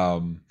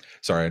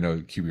 Sorry, I know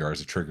QBR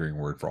is a triggering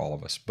word for all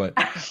of us, but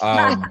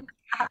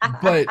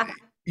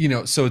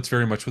so it's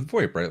very much with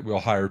VoIP, right? We'll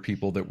hire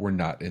people that were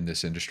not in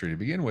this industry to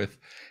begin with.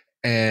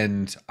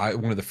 And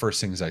one of the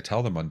first things I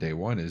tell them on day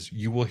one is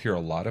you will hear a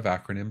lot of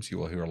acronyms. You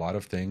will hear a lot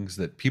of things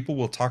that people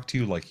will talk to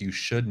you like you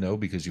should know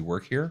because you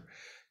work here.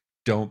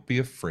 Don't be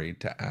afraid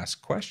to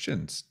ask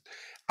questions.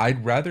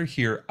 I'd rather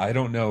hear, I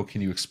don't know,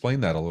 can you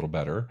explain that a little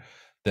better,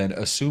 than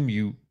assume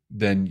you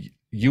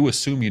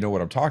know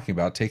what I'm talking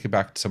about, take it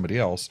back to somebody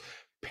else,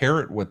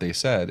 parrot what they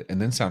said,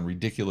 and then sound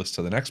ridiculous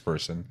to the next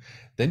person.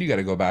 Then you got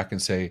to go back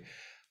and say,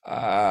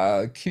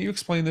 can you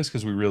explain this?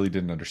 Because we really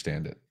didn't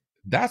understand it.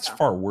 That's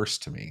far worse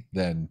to me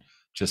than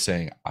just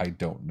saying, I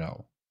don't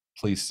know.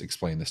 Please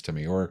explain this to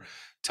me, or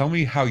tell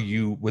me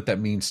what that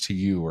means to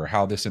you, or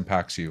how this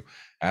impacts you.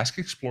 Ask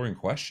exploring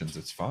questions.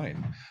 It's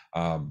fine.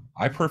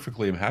 I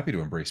perfectly am happy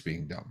to embrace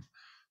being dumb.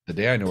 The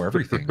day I know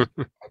everything,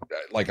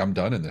 like I'm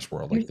done in this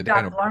world. Like the day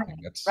I know everything,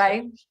 that's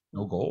right.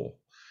 No goal.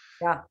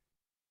 Yeah.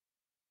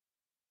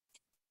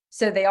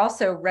 So they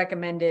also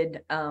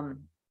recommended,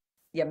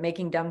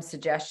 making dumb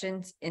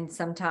suggestions. And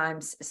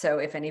sometimes, so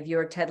if any of you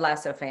are Ted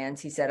Lasso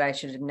fans, he said I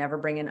should never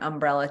bring an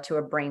umbrella to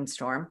a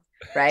brainstorm,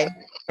 right?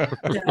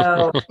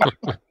 So,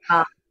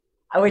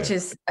 which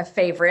is a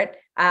favorite.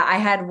 I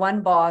had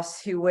one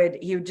boss who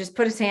he would just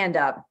put his hand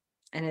up,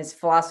 and his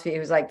philosophy,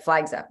 was like,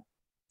 flag's up.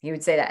 He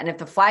would say that. And if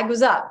the flag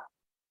was up,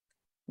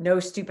 no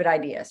stupid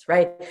ideas,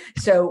 right?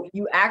 So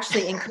you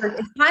actually encourage,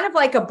 it's kind of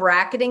like a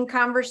bracketing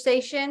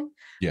conversation.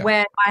 Yeah.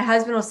 When my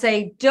husband will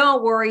say,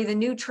 don't worry, the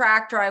new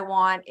tractor I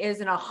want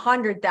isn't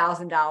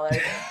 $100,000.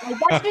 Like,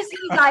 that's just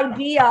his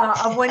idea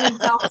of when he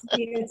tells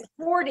me it's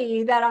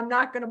 40 that I'm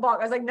not going to balk.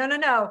 I was like,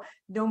 no,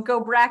 don't go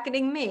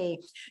bracketing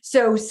me.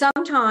 So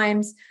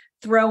sometimes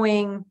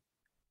throwing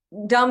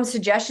dumb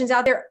suggestions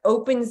out there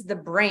opens the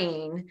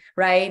brain,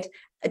 right,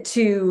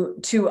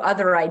 to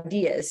other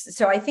ideas.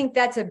 So I think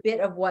that's a bit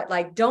of what,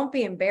 like, don't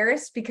be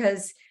embarrassed,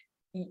 because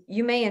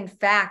you may, in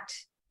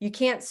fact, you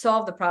can't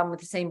solve the problem with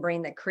the same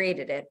brain that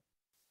created it.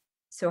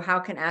 So how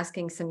can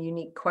asking some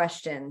unique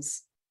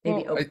questions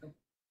maybe open?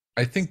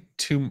 I think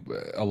too,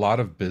 a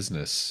lot of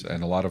business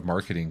and a lot of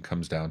marketing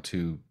comes down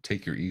to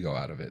take your ego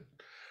out of it,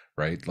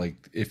 right?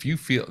 Like, if you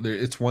feel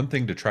it's one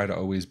thing to try to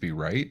always be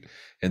right,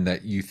 and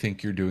that you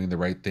think you're doing the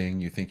right thing,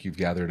 you think you've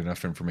gathered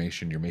enough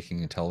information, you're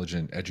making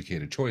intelligent,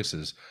 educated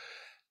choices.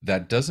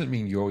 That doesn't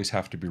mean you always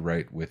have to be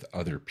right with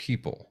other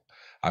people.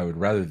 I would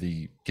rather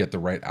get the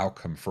right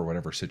outcome for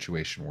whatever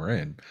situation we're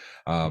in.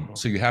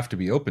 So you have to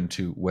be open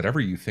to whatever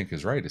you think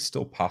is right is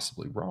still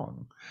possibly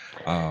wrong.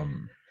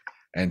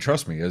 And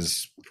trust me,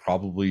 as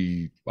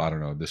probably, I don't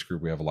know, this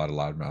group, we have a lot of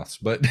loudmouths,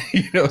 but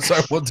so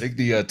I won't take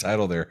the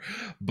title there.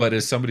 But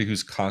as somebody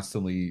who's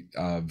constantly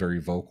very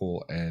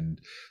vocal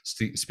and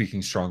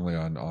speaking strongly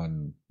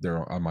on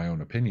my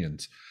own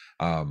opinions,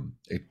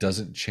 it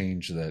doesn't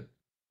change that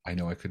I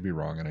know I could be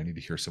wrong and I need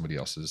to hear somebody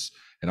else's.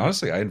 And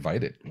honestly, I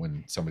invite it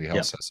when somebody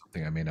else says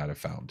something I may not have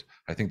found.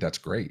 I think that's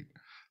great.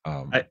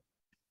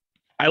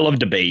 I love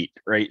debate,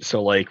 right?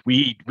 So like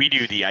we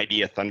do the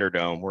Idea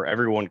Thunderdome, where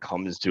everyone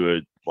comes to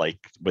a like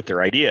with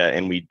their idea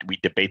and we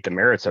debate the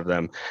merits of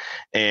them.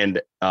 And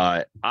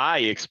I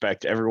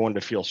expect everyone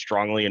to feel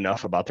strongly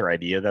enough about their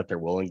idea that they're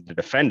willing to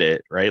defend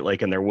it, right?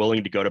 Like, and they're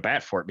willing to go to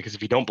bat for it, because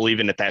if you don't believe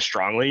in it that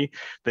strongly,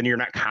 then you're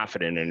not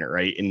confident in it,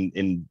 right?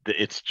 And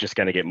it's just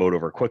going to get mowed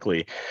over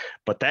quickly.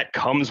 But that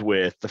comes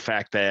with the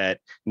fact that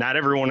not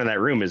everyone in that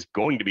room is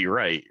going to be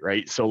right,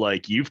 right? So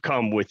like, you've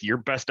come with your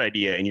best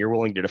idea and you're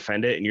willing to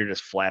defend it, and you're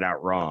just flat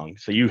out wrong.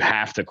 So you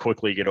have to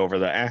quickly get over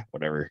the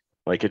whatever.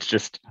 Like, it's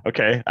just,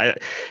 okay.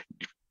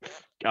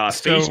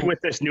 Faced with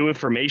this new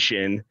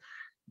information,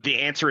 the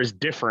answer is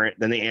different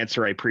than the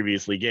answer I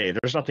previously gave.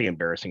 There's nothing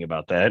embarrassing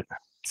about that.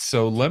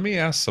 So let me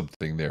ask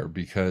something there,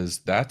 because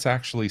that's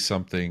actually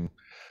something,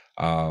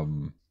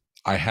 I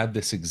had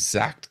this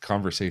exact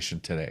conversation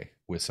today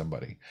with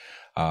somebody,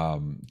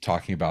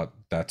 talking about,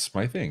 that's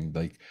my thing.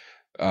 Like,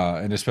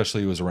 and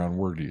especially it was around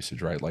word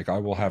usage, right? Like, I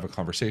will have a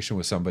conversation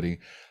with somebody.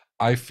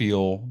 I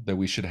feel that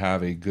we should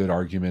have a good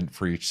argument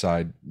for each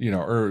side,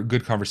 or a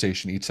good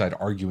conversation, each side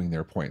arguing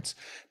their points.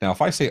 Now,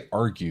 if I say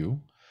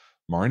argue,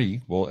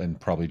 Marnie will, and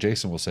probably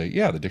Jason will say,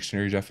 yeah, the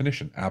dictionary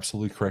definition,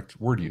 absolutely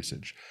correct word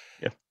usage.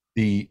 Yeah.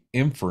 The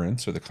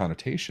inference or the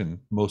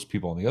connotation most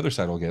people on the other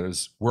side will get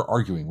is, we're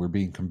arguing, we're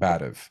being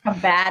combative.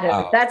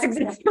 That's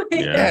exactly.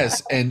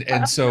 Yes. And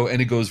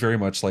it goes very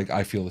much like,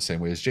 I feel the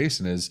same way as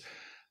Jason is.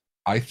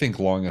 I think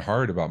long and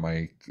hard about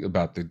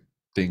the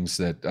things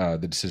that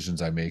the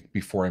decisions I make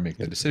before I make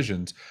the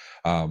decisions.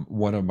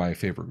 One of my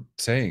favorite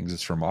sayings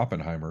is from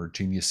Oppenheimer: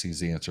 genius sees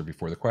the answer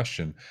before the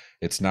question.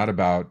 It's not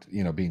about,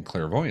 being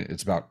clairvoyant.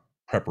 It's about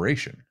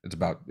preparation. It's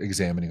about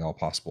examining all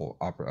possible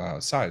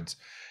sides.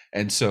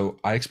 And so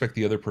I expect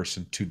the other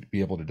person to be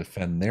able to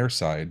defend their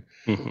side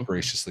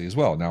graciously as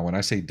well. Now, when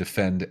I say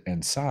defend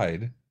and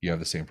side, you have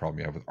the same problem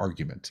you have with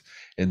argument,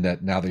 in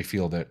that now they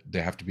feel that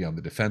they have to be on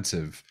the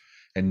defensive,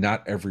 and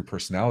not every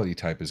personality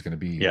type is going to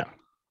be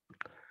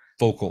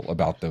vocal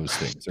about those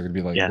things. They're going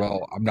to be like,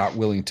 well, I'm not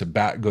willing to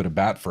go to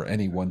bat for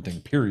any one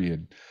thing,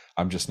 period.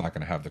 I'm just not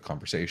going to have the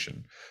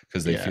conversation,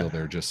 because they feel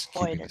they're just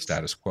keeping the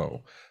status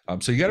quo.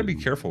 So you got to be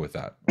careful with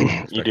that.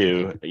 You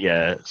do.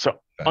 Yeah. So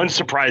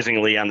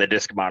unsurprisingly, on the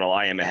DISC model,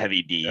 I am a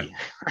heavy D,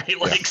 right?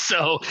 Like,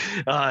 so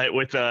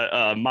with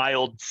a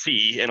mild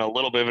C and a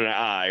little bit of an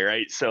I,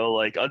 right? So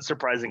like,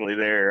 unsurprisingly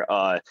there,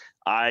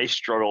 I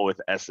struggle with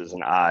S's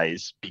and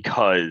I's,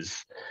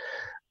 because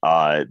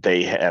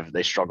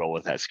they struggle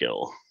with that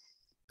skill.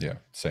 Yeah,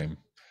 same.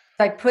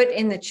 I put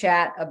in the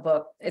chat a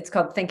book. It's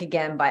called Think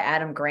Again by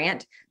Adam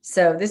Grant.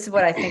 So this is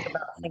what I think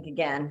about Think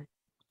Again.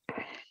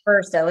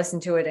 First, I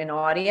listened to it in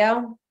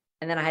audio,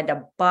 and then I had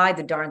to buy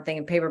the darn thing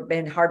in paper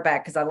in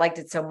hardback, because I liked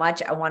it so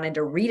much. I wanted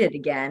to read it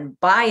again,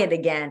 buy it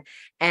again,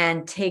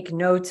 and take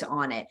notes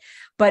on it.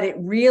 But it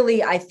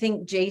really, I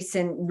think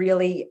Jason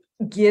really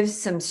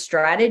gives some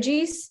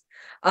strategies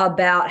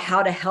about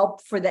how to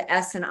help for the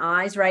S and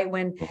I's, right?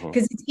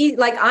 Because it's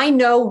like, I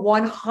know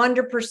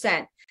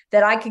 100%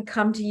 that I could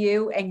come to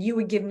you and you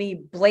would give me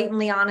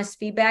blatantly honest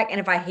feedback. And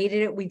if I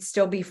hated it, we'd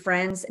still be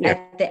friends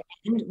at the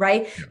end,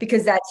 right?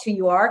 Because that's who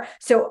you are.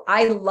 So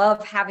I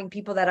love having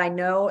people that I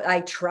know,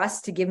 I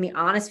trust, to give me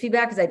honest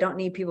feedback, because I don't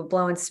need people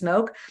blowing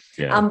smoke.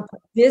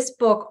 This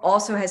book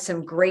also has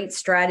some great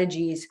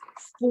strategies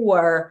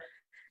for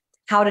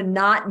how to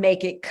not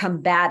make it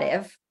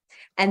combative.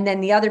 And then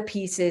the other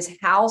piece is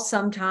how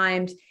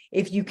sometimes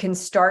if you can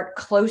start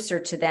closer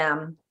to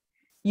them,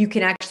 you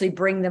can actually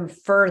bring them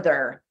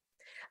further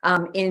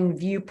in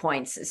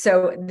viewpoints.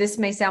 So this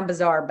may sound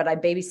bizarre, but I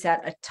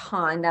babysat a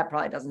ton. That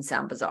probably doesn't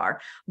sound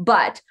bizarre.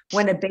 But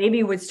when a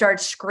baby would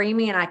start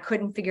screaming and I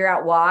couldn't figure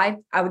out why,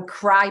 I would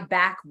cry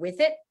back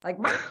with it, like,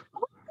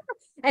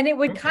 and it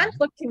would kind of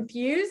look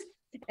confused.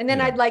 And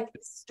then I'd like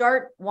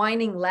start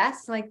whining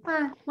less, like,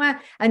 wah, wah,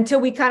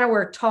 until we kind of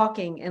were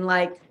talking and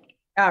like,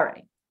 all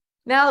right,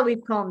 now that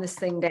we've calmed this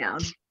thing down,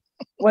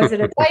 was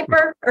it a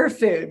diaper or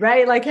food,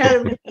 right? Like, how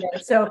do we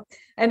get? So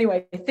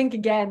anyway, Think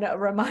Again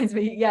reminds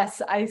me,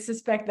 yes, I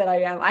suspect that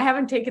I am. I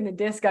haven't taken the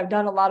disc. I've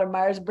done a lot of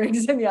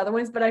Myers-Briggs and the other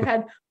ones, but I've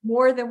had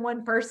more than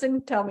one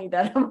person tell me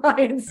that I'm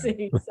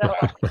INC.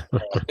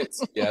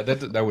 So yeah,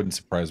 that wouldn't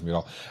surprise me at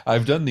all.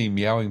 I've done the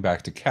meowing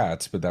back to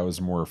cats, but that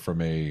was more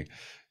from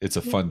it's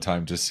a fun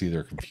time to see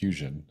their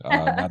confusion,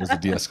 not as a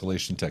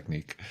de-escalation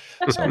technique.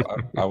 So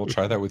I will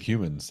try that with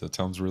humans. That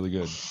sounds really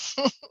good.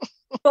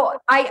 Well,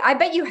 I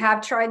bet you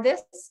have tried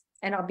this,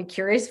 and I'll be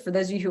curious for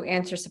those of you who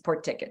answer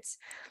support tickets.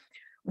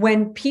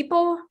 When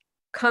people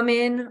come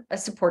in a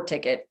support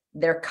ticket,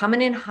 they're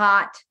coming in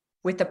hot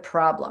with a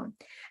problem,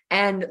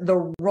 and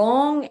the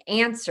wrong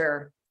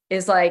answer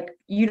is like,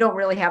 you don't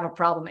really have a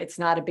problem. It's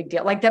not a big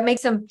deal. Like that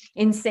makes them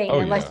insane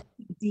unless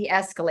you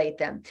de-escalate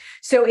them.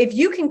 So if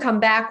you can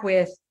come back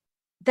with,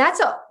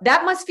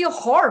 that must feel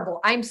horrible.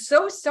 I'm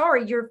so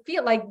sorry you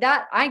feel like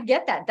that. I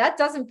get that. That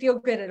doesn't feel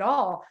good at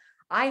all.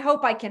 I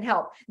hope I can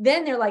help.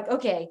 Then they're like,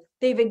 okay,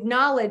 they've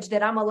acknowledged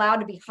that I'm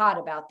allowed to be hot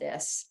about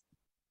this.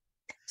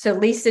 So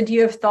Lisa, do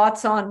you have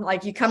thoughts on,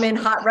 like, you come in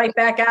hot right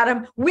back at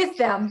them, with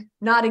them,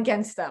 not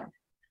against them?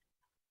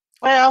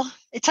 Well,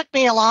 it took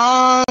me a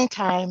long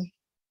time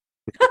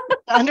to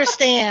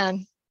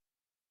understand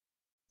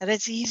that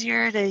it's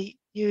easier to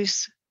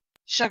use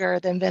sugar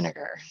than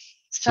vinegar.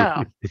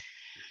 So,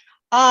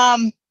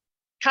 kind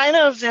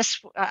of this,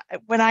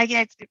 when I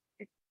get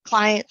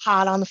client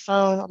hot on the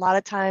phone, a lot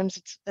of times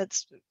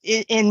it's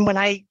when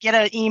I get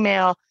an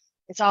email,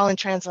 it's all in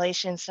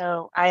translation.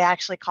 So I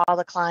actually call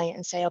the client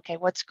and say, okay,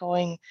 what's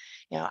going,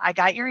 I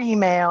got your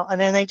email, and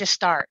then they just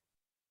start,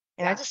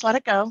 and I just let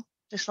it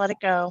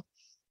go.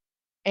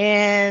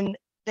 And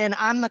then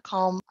I'm the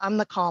calm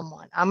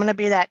one. I'm going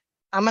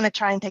to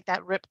try and take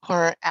that rip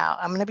current out.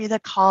 I'm going to be the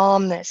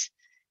calmness.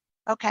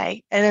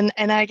 Okay. And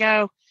I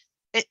go,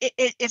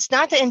 it's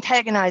not to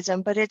antagonize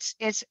them, but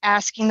it's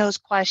asking those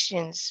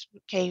questions.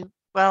 Okay,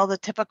 well, the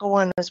typical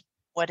one is,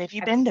 what have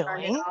you been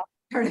doing?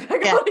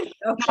 Yeah.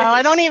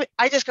 No,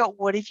 I just go,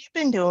 what have you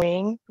been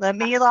doing? Let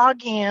me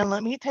log in.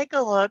 Let me take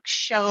a look.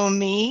 Show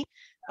me.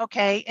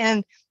 Okay.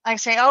 And I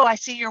say, oh, I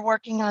see you're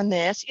working on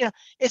this.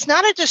 It's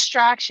not a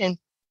distraction.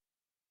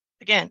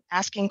 Again,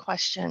 asking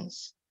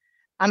questions.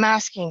 I'm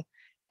asking.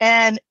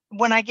 And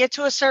when I get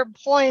to a certain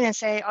point and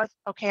say, oh,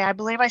 okay, I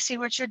believe I see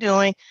what you're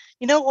doing.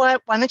 You know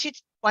what? Why don't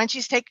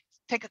you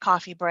take a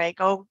coffee break?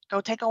 Go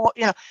take a,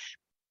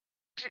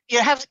 do you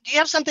have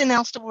something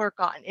else to work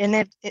on?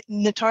 And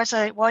Notorious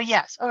say, well,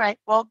 yes. All right,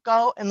 well,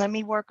 go and let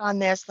me work on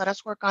this. Let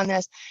us work on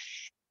this.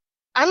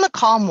 I'm the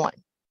calm one.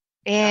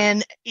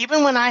 And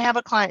even when I have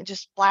a client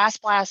just blast,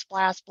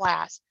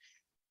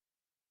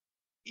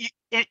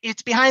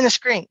 it's behind the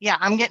screen. Yeah,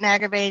 I'm getting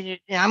aggravated.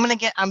 I'm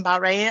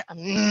about ready. I'm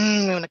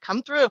going to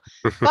come through.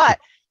 But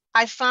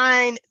I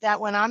find that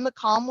when I'm the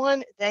calm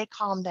one, they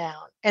calm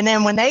down. And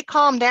then when they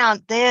calm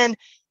down, then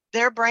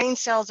their brain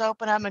cells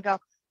open up and go,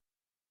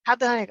 how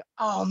the heck?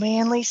 Oh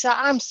man, Lisa,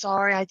 I'm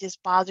sorry. I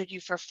just bothered you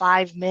for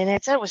 5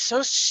 minutes. That was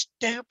so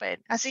stupid.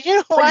 I said, you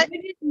know what?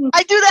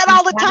 I do that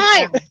all the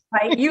time.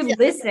 Right? You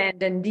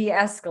listened and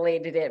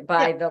de-escalated it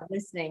by the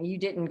listening. You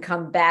didn't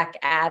come back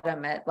at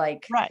them at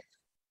like, right.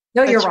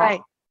 No, you're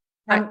wrong.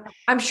 Right.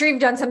 I'm sure you've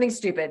done something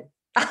stupid.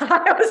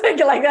 I was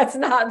thinking like, that's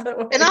not the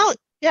way. And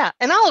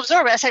I'll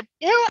observe it. I say,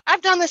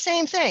 I've done the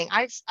same thing.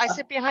 I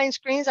sit behind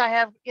screens. I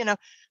have,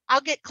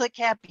 I'll get click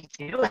happy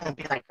too, and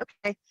be like,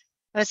 okay.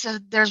 I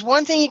said, there's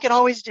one thing you can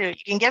always do.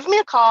 You can give me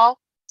a call,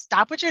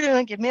 stop what you're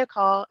doing, give me a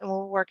call, and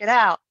we'll work it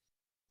out.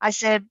 I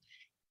said,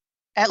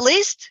 at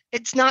least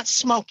it's not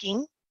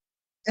smoking.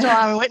 So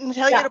I wouldn't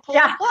tell you to pull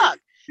the plug.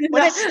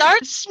 When it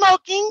starts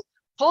smoking,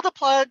 pull the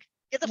plug,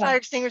 get the fire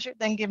extinguisher,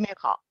 then give me a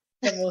call.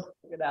 And we'll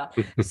figure it out.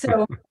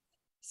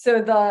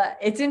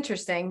 It's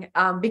interesting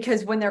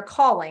because when they're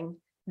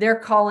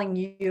calling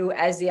you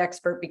as the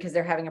expert because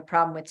they're having a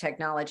problem with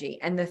technology.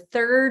 And the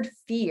third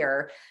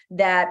fear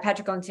that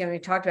Patrick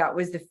Lencioni talked about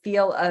was the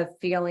feel of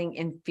feeling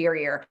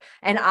inferior.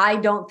 And I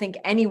don't think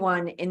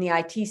anyone in the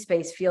IT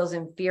space feels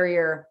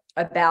inferior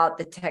about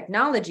the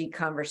technology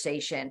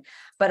conversation,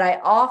 but I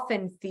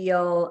often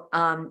feel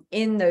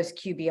in those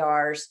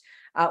QBRs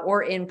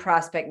or in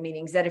prospect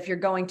meetings that if you're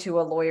going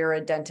to a lawyer,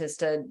 a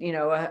dentist, a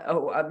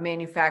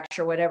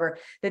manufacturer, whatever,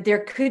 that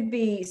there could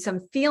be some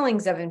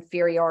feelings of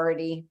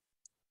inferiority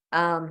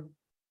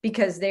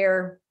because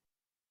they're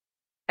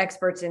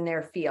experts in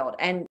their field.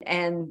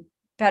 And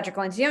Patrick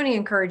Lencioni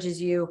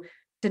encourages you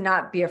to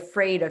not be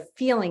afraid of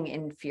feeling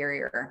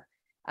inferior.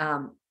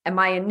 And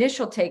my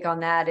initial take on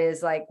that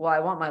is like, well, I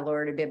want my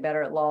lawyer to be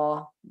better at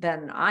law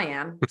than I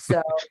am.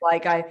 So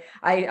like,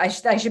 I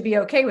should be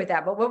okay with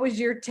that. But what was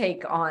your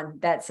take on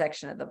that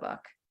section of the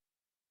book?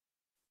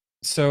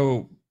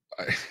 So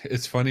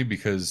it's funny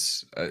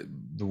because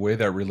the way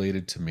that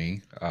related to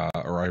me,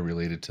 or I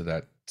related to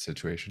that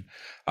situation,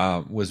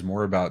 was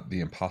more about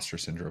the imposter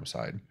syndrome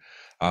side.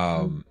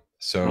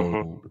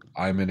 So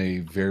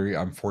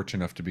I'm fortunate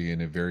enough to be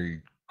in a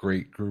very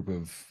great group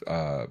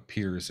of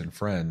peers and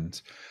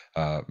friends,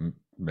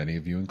 many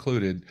of you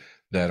included,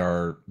 that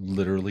are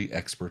literally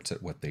experts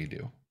at what they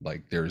do.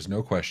 Like there's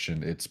no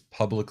question, it's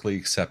publicly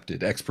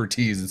accepted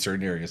expertise in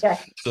certain areas. Yeah.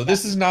 So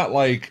this is not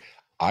like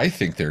I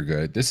think they're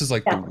good. This is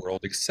like the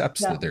world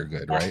accepts Yeah. that they're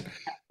good, right?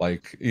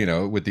 Like,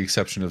 with the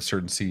exception of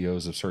certain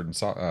CEOs of certain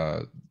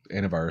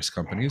antivirus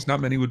companies,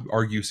 not many would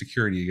argue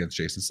security against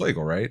Jason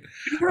Slagle, right?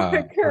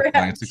 Or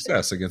client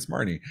success against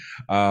Marnie.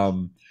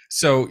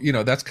 So,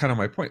 that's kind of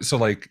my point. So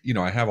like,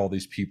 I have all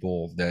these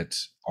people that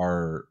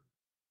are,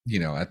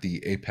 at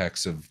the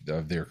apex of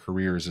their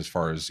careers as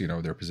far as,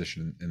 their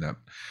position in that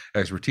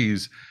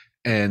expertise.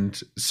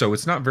 And so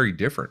it's not very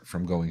different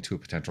from going to a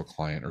potential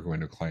client or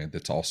going to a client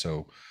that's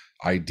also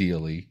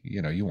ideally,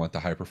 you want the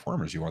high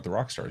performers, you want the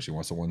rock stars, you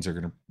want the ones that are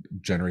going to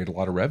generate a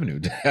lot of revenue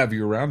to have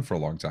you around for a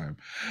long time.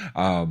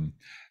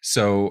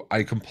 So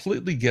I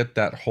completely get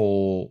that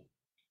whole,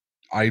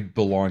 I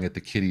belong at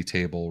the kiddie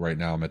table right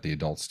now, I'm at the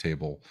adults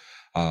table.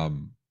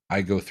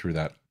 I go through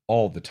that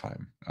all the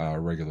time,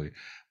 regularly.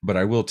 But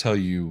I will tell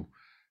you,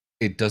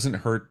 it doesn't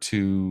hurt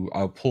to,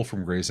 I'll pull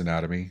from Grey's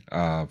Anatomy.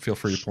 Feel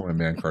free to pull my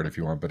man card if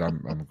you want, but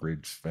I'm a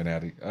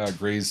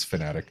Grey's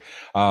fanatic.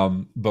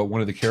 But one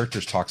of the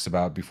characters talks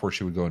about before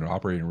she would go into an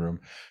operating room,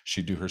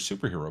 she'd do her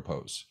superhero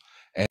pose.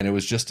 And it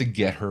was just to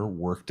get her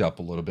worked up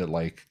a little bit,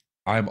 like,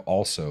 I'm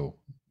also,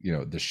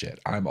 the shit.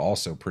 I'm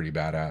also pretty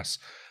badass.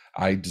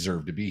 I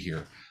deserve to be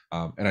here.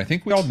 And I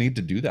think we all need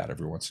to do that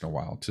every once in a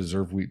while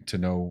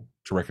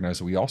to recognize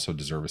that we also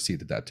deserve a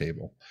seat at that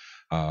table.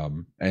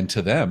 And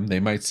to them, they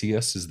might see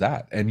us as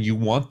that. And you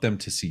want them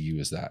to see you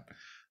as that.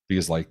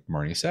 Because like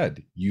Marnie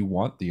said, you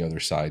want the other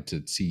side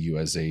to see you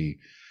as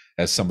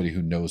somebody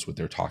who knows what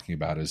they're talking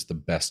about, as the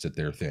best at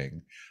their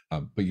thing.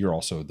 But you're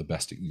also the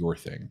best at your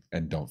thing.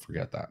 And don't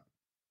forget that.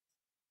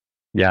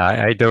 Yeah,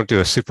 I don't do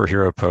a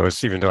superhero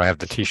pose, even though I have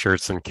the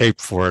t-shirts and cape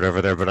for it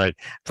over there.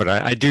 But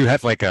I do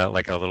have like a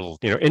little,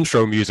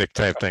 intro music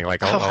type thing.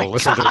 Like I'll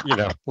listen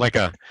to,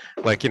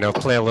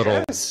 play a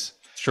little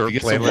short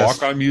get playlist. Some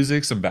walk-on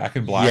music, some Back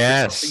in Black.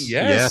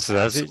 Yes,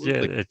 that's it.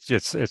 Yeah,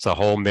 it's a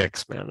whole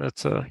mix, man.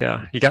 It's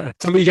you got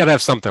to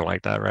have something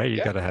like that, right?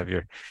 You got to have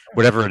your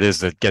whatever it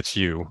is that gets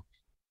you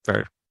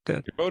very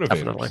good.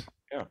 Definitely.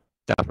 Yeah.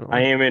 Definitely.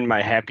 I am in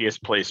my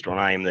happiest place when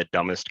I am the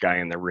dumbest guy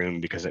in the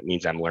room, because it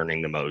means I'm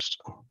learning the most.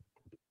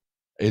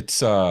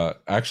 It's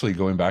actually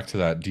going back to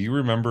that. Do you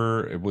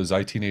remember it was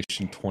IT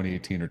Nation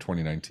 2018 or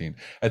 2019?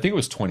 I think it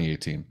was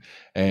 2018.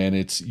 And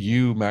it's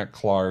you, Matt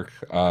Clark,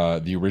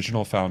 the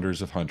original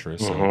founders of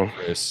Huntress,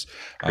 Chris,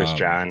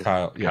 John,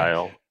 Kyle.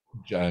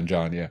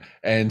 John, yeah.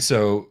 And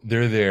so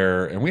they're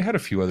there, and we had a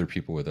few other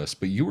people with us,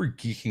 but you were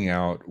geeking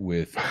out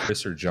with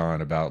Chris or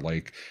John about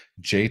like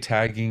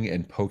J-tagging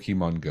and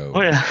Pokemon Go.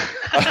 Oh yeah.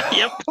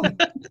 Yep.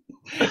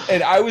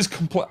 And I was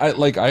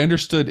I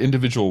understood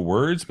individual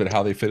words, but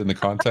how they fit in the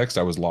context,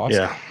 I was lost.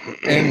 Yeah.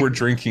 And we're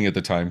drinking at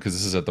the time because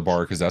this is at the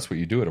bar, because that's what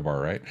you do at a bar,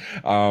 right?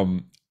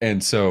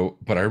 And so,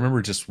 but I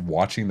remember just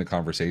watching the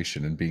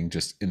conversation and being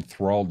just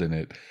enthralled in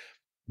it,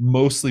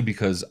 mostly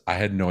because I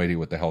had no idea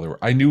what the hell they were.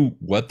 I knew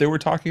what they were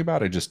talking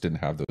about, I just didn't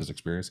have those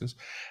experiences.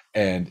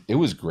 And it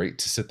was great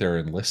to sit there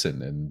and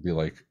listen and be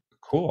like,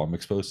 cool, I'm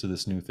exposed to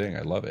this new thing.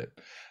 I love it.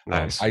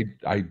 Nice.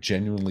 I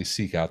genuinely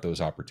seek out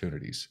those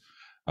opportunities.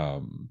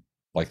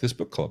 Like this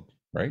book club,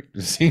 right?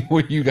 Seeing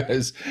what your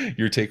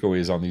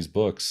takeaways on these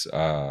books,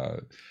 I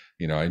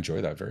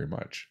enjoy that very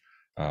much.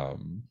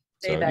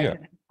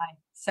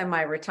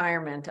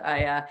 Semi-retirement,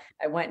 I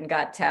went and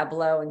got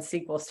Tableau and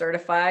SQL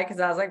certified because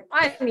I was like,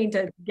 I need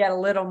to get a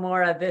little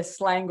more of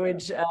this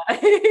language.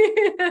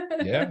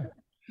 Yeah,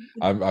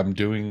 I'm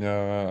doing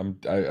a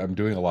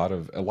lot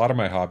of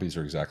my hobbies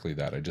are exactly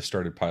that. I just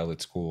started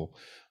pilot school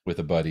with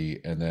a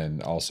buddy, and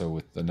then also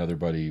with another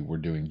buddy, we're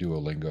doing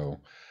Duolingo.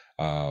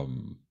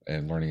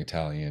 And learning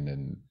Italian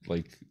and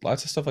like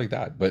lots of stuff like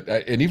that. But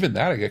and even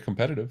that, I get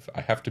competitive.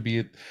 I have to be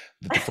at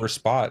the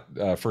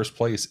first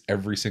place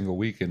every single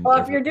week. And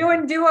if you're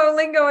doing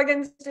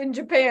Duolingo in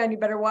Japan, you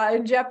better watch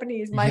in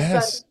Japanese. My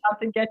son's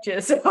out to get you.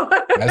 So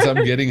as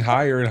I'm getting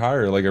higher and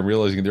higher, like I'm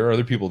realizing there are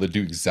other people that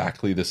do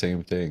exactly the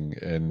same thing,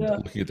 and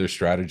looking at their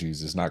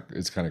strategies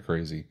it's kind of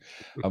crazy.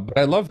 But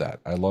I love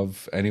that. I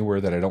love anywhere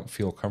that I don't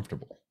feel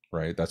comfortable.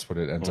 Right, that's what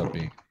it ends up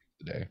being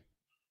today.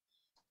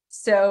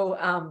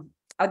 So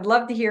I'd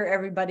love to hear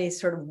everybody's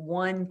sort of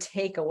one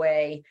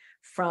takeaway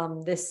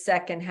from this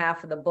second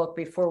half of the book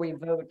before we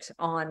vote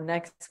on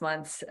next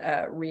month's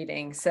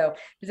reading. So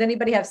does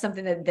anybody have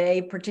something that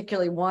they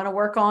particularly want to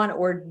work on,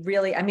 or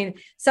really, I mean,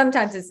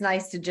 sometimes it's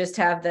nice to just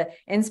have the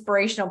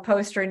inspirational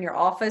poster in your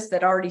office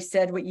that already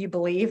said what you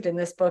believed, and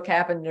this book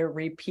happened to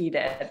repeat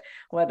it.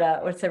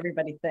 What's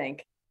everybody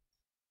think?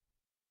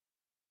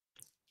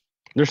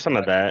 There's some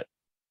of that,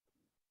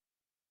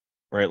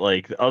 right?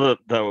 Like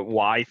the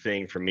why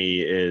thing for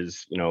me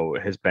is,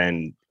 has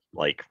been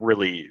like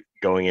really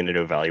going in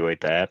to evaluate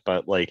that.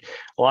 But like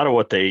a lot of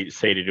what they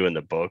say to do in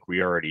the book,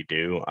 we already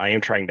do. I am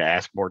trying to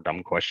ask more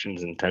dumb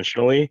questions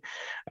intentionally,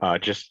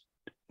 just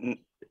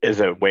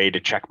as a way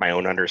to check my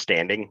own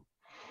understanding,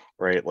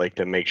 right? Like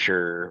to make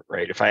sure,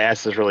 right? If I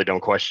ask this really dumb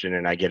question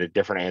and I get a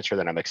different answer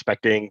than I'm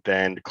expecting,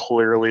 then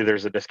clearly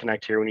there's a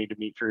disconnect here we need to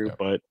meet through.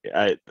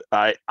 Yeah.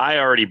 But I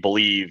already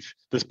believe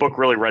this book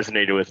really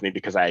resonated with me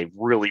because I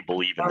really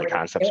believe in the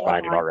concepts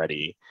behind it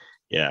already.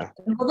 Yeah.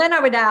 Well, then I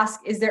would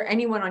ask, is there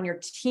anyone on your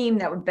team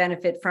that would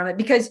benefit from it?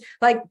 Because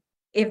like,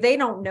 if they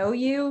don't know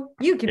you,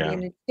 you can be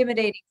an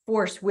intimidating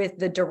force with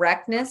the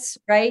directness,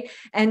 right?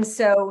 And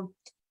so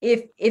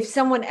if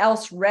someone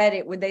else read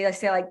it, would they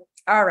say like,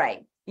 all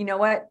right, you know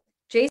what?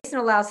 Jason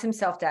allows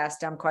himself to ask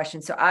dumb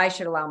questions, so I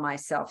should allow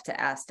myself to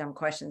ask dumb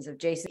questions of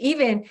Jason,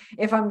 even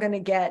if I'm going to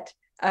get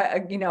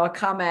a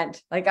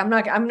comment. Like I'm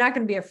not going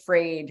to be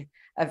afraid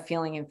of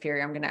feeling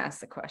inferior. I'm going to ask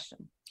the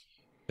question.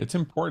 It's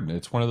important.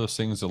 It's one of those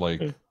things that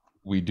like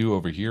we do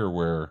over here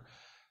where,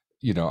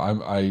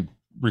 I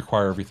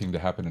require everything to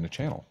happen in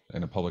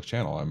a public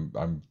channel.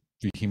 I'm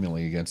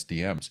vehemently against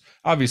DMs.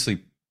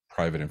 Obviously,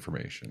 private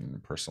information,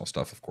 personal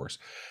stuff, of course.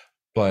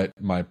 But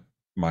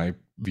my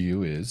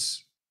view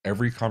is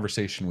every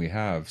conversation we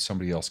have,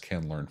 somebody else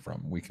can learn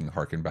from. We can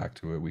harken back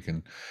to it. We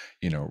can,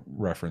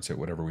 reference it,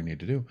 whatever we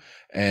need to do.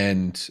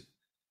 And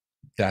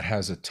that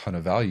has a ton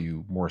of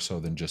value, more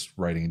so than just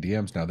writing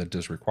DMs. Now that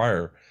does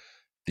require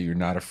that you're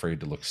not afraid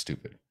to look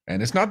stupid.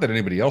 And it's not that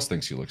anybody else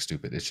thinks you look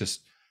stupid. It's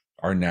just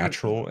our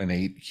natural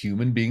innate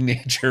human being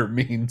nature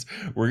means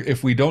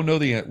if we don't know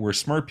we're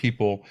smart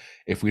people.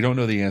 If we don't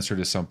know the answer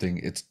to something,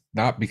 it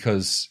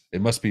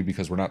must be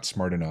because we're not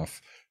smart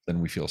enough.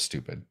 Then we feel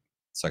stupid.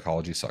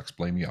 Psychology sucks.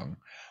 Blame Jung.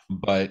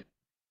 But,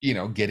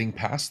 getting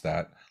past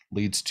that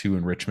leads to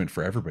enrichment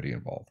for everybody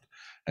involved.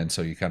 And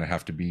so you kind of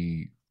have to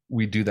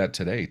we do that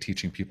today,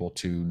 teaching people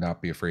to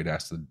not be afraid to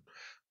ask the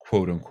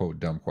quote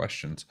unquote dumb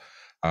questions.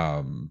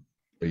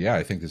 But yeah,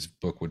 I think this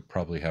book would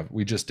probably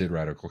we just did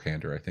Radical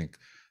Candor. I think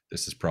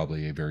this is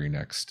probably a very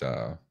next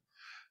one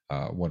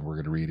we're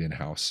going to read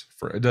in-house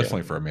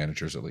definitely for our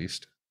managers at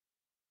least.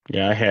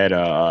 Yeah, I had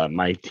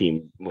my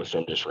team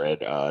Muslim just read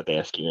the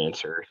Ask You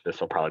Answer. This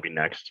will probably be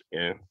next.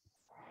 Yeah.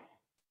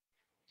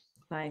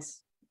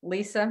 Nice.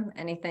 Lisa,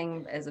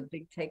 anything as a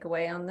big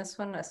takeaway on this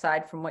one,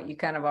 aside from what you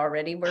kind of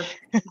already were?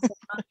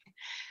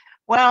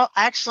 Well,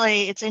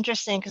 actually, it's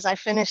interesting because I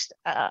finished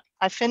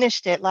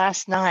it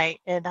last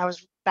night and I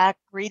was back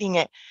reading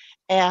it.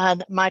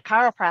 And my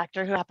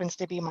chiropractor, who happens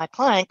to be my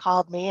client,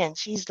 called me and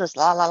she's just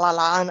la, la, la,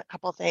 la on a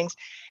couple of things.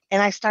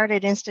 And I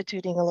started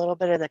instituting a little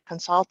bit of the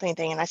consulting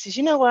thing. And I said,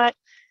 you know what?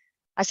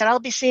 I said, I'll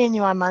be seeing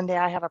you on Monday.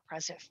 I have a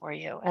present for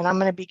you. And I'm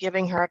going to be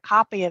giving her a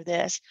copy of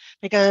this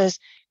because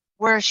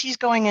where she's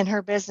going in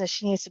her business,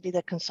 she needs to be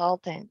the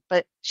consultant.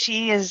 But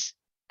she is,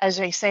 as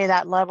they say,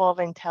 that level of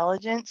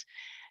intelligence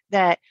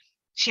that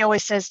she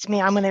always says to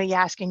me, I'm going to be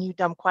asking you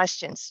dumb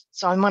questions.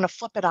 So I'm going to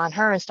flip it on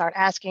her and start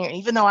asking her,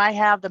 even though I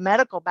have the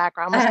medical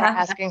background, I'm going to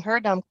start asking her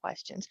dumb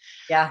questions.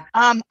 Yeah.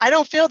 I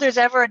don't feel there's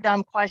ever a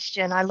dumb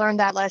question. I learned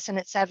that lesson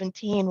at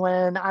 17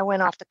 when I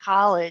went off to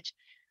college.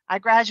 I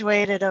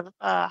graduated of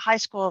high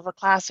school of a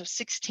class of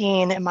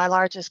 16 and my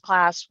largest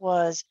class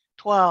was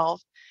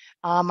 12.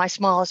 My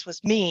smallest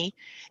was me.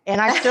 And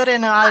I stood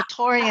in an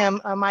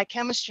auditorium, my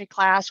chemistry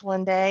class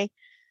one day,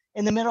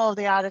 in the middle of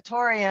the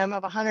auditorium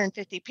of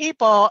 150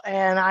 people,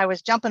 and I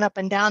was jumping up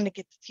and down to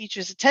get the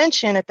teacher's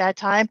attention at that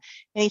time.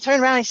 And he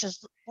turned around and he says,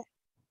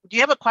 do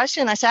you have a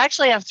question? I said,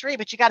 actually I have 3,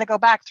 but you got to go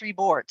back 3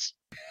 boards.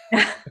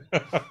 And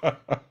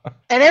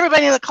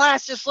everybody in the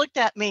class just looked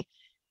at me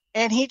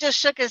and he just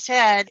shook his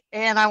head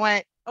and I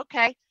went,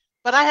 okay,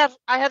 but I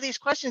have these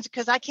questions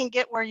because I can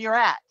get where you're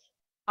at.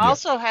 I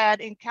also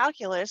had in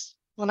calculus,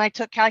 when I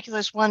took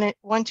calculus 1,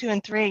 2,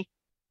 and 3,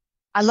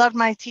 I loved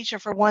my teacher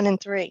for 1 and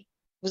 3.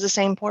 Was the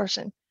same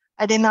person.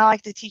 I did not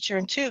like the teacher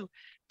in 2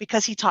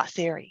 because he taught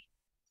theory.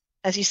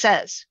 As he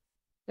says,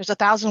 there's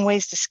 1,000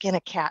 ways to skin a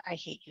cat. I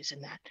hate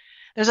using that.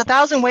 There's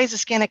 1,000 ways to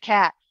skin a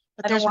cat,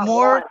 but there's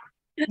more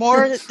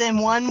than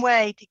one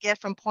way to get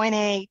from point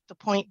A to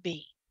point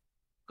B.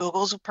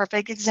 Google's a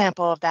perfect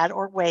example of that,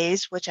 or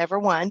Waze, whichever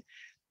one.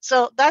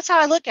 So that's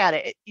how I look at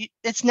it.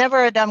 It's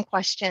never a dumb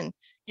question.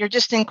 You're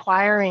just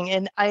inquiring.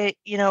 And I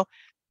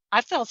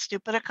felt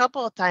stupid a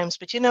couple of times,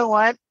 but you know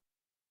what?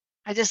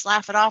 I just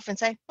laugh it off and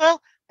say,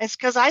 well, it's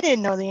because I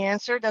didn't know the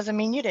answer. Doesn't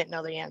mean you didn't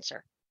know the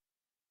answer.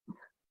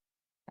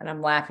 And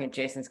I'm laughing at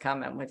Jason's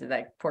comment. What did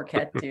that poor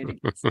cat do to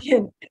get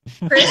skin?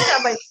 Chris, how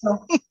about you?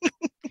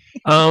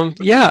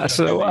 Yeah. You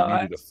So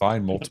needed to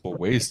find multiple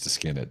ways to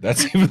skin it.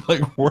 That's even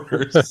like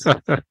worse.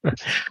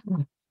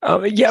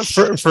 yeah,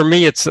 for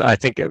me, it's I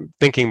think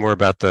thinking more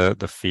about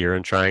the fear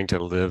and trying to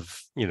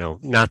live,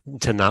 not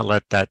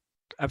let that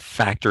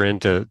factor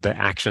into the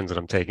actions that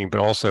I'm taking, but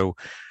also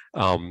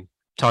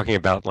talking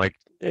about like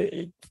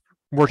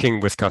working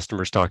with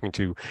customers, talking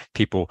to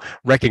people,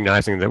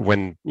 recognizing that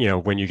when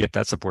you get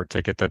that support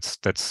ticket,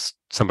 that's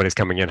somebody's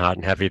coming in hot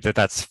and heavy,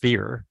 that's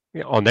fear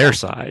on their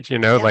side,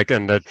 like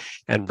and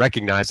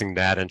recognizing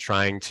that and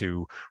trying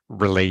to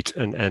relate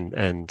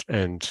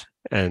and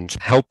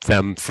help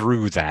them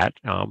through that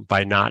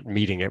by not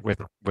meeting it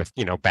with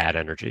bad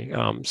energy.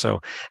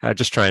 So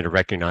just trying to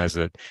recognize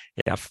that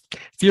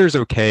fear is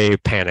okay,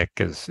 panic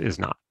is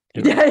not.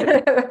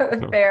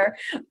 Fair.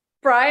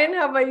 Brian,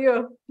 how about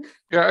you?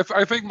 Yeah,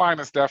 I think mine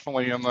is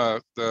definitely in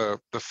the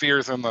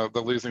fears and the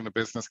losing the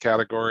business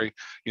category.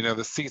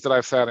 The seat that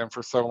I've sat in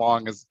for so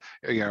long is,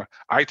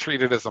 I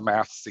treat it as a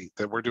math seat,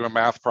 that we're doing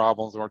math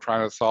problems and we're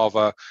trying to solve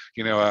an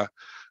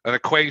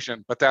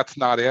equation, but that's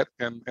not it.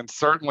 And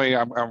certainly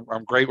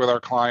I'm great with our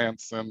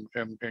clients and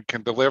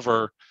can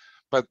deliver,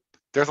 but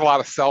there's a lot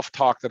of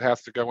self-talk that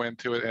has to go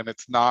into it, and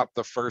it's not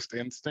the first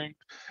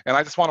instinct. And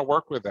I just want to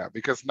work with that,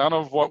 because none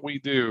of what we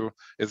do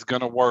is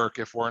going to work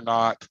if we're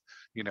not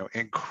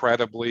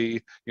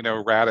incredibly,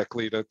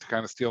 radically, to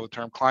kind of steal the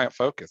term, client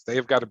focused.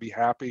 They've got to be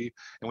happy,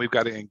 and we've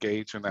got to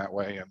engage in that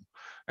way.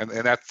 And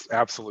that's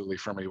absolutely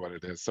for me what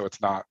it is. So it's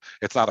not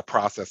a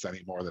process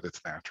anymore, that it's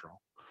natural.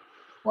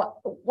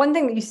 Well, one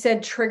thing that you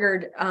said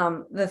triggered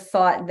the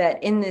thought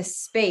that in this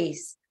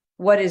space,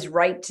 what is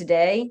right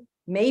today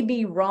may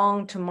be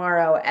wrong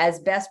tomorrow, as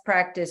best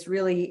practice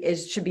really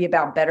should be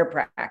about better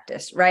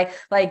practice, right?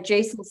 Like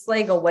Jason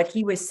Slagle, what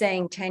he was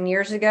saying 10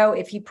 years ago,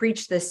 if he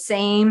preached the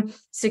same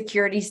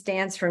security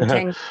stance from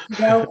 10 years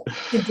ago,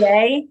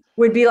 today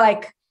would be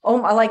like,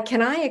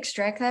 can I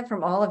extract that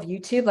from all of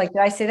YouTube? Like,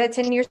 did I say that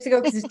 10 years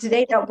ago? Because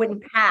today that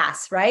wouldn't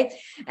pass, right?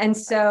 And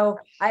so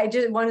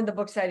one of the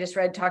books that I just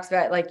read talks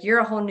about like, you're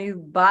a whole new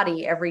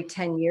body every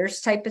 10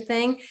 years type of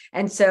thing.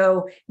 And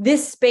so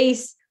this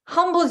space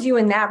humbles you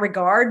in that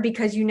regard,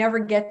 because you never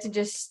get to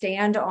just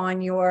stand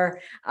on your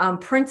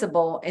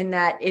principle in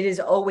that it is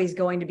always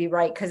going to be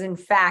right. Because in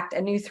fact,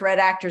 a new threat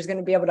actor is going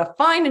to be able to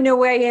find a new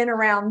way in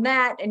around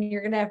that, and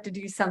you're going to have to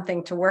do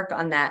something to work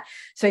on that.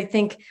 So I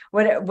think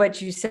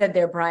what you said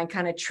there, Brian,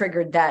 kind of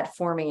triggered that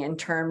for me in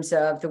terms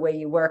of the way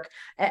you work.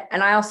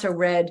 And I also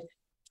read,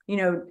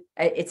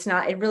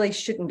 it really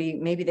shouldn't be,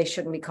 maybe they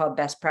shouldn't be called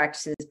best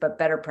practices, but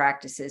better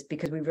practices,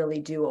 because we really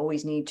do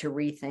always need to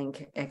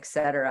rethink, et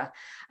cetera.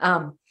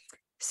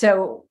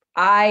 So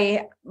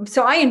I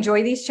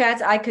enjoy these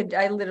chats. I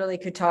literally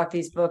could talk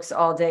these books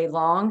all day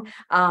long.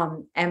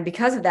 And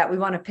because of that, we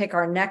want to pick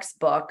our next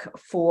book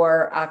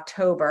for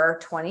October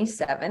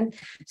 27th.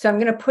 So I'm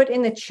going to put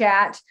in the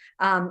chat.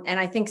 And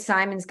I think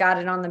Simon's got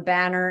it on the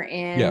banner.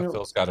 Yeah,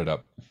 Phil's got it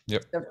up.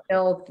 Yep. So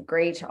Phil,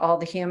 great. All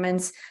the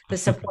humans, the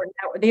support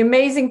network, the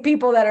amazing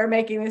people that are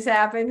making this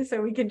happen.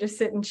 So we can just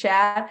sit and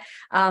chat.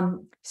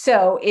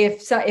 So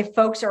if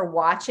folks are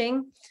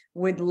watching,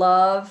 would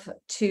love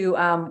to,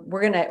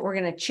 we're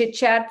gonna chit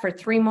chat for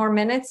 3 more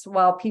minutes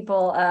while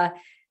people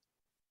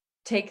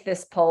take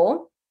this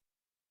poll.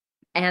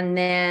 And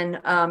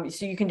then,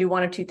 so you can do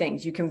one of 2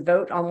 things. You can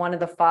vote on one of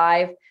the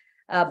 5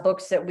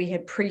 books that we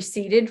had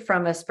preceded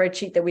from a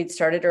spreadsheet that we'd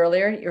started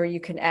earlier, or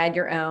you can add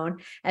your own.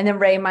 And then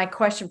Ray, my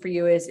question for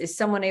you is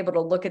someone able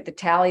to look at the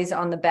tallies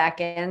on the back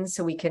end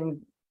so we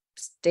can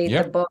state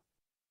the book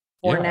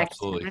for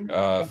next absolutely.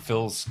 time?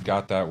 Phil's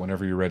got that.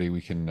 Whenever you're ready, we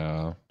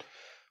can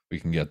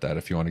get that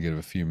if you want to give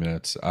a few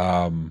minutes.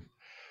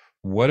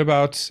 What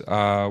about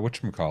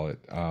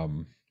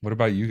whatchamacallit? What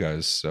about you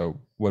guys? So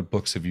what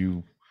books have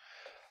you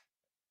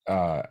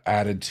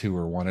added to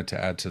or wanted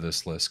to add to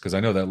this list? Because I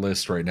know that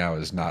list right now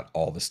is not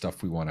all the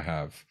stuff we want to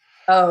have.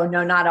 Oh,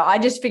 no, not all. I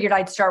just figured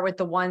I'd start with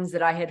the ones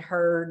that I had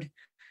heard,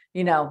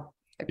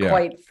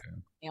 quite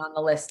on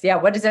the list. Yeah.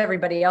 What is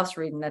everybody else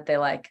reading that they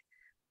like?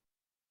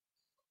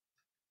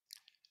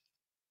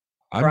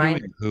 I'm Brian?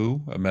 doing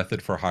Who, A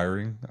Method for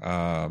Hiring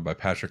by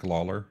Patrick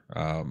Lawler.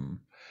 As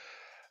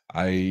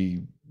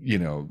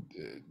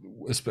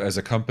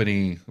a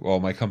company,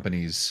 my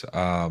companies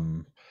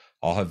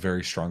all have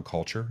very strong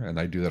culture, and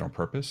I do that on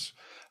purpose.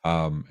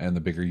 And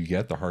the bigger you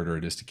get, the harder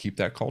it is to keep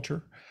that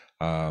culture.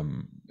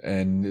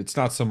 And it's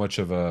not so much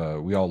of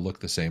we all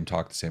look the same,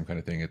 talk the same kind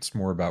of thing. It's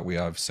more about we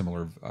have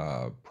similar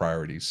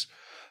priorities,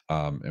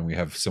 and we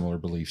have similar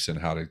beliefs in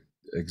how to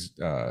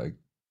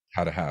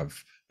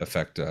have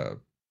affect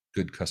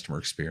good customer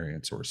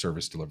experience or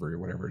service delivery or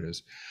whatever it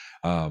is.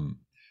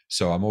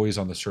 So I'm always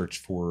on the search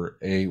for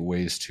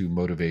ways to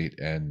motivate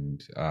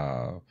and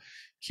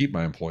keep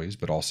my employees,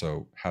 but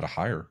also how to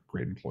hire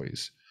great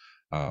employees.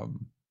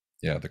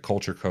 The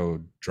Culture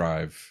Code,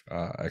 Drive,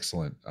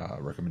 excellent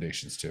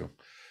recommendations too.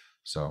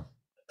 So,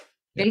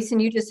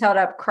 Jason, you just held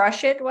up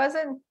Crush It, was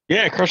it?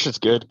 Yeah, Crush It's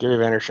good. Gary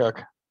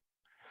Vaynerchuk.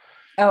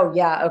 Oh,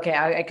 yeah. Okay.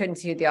 I couldn't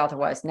see who the author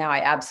was. Now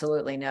I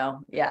absolutely know.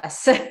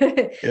 Yes.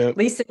 Yep.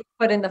 Lisa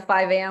put in the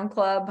 5 a.m.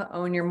 club,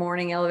 own your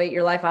morning, elevate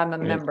your life. I'm a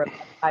Yep. member of the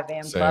 5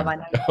 a.m. Same. club. I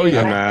know. Oh,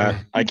 yeah. I'm not.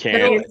 I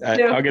can't.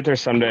 too. I'll get there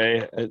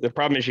someday. The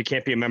problem is you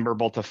can't be a member of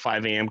both the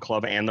 5 a.m.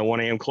 club and the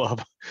 1 a.m.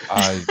 club.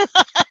 I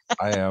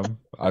am.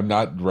 I'm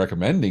not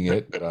recommending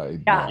it, but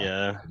Yeah.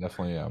 Yeah. I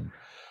definitely am.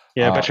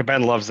 Yeah, I bet you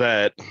Ben loves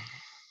that.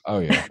 Oh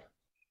yeah.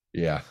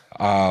 Yeah.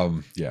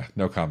 Yeah,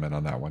 no comment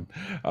on that one.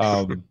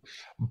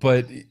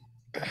 But my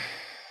thing,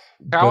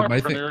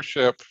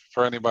 Talentpreneurship,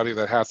 for anybody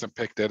that hasn't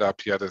picked it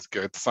up yet, is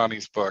good.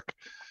 Sonny's book,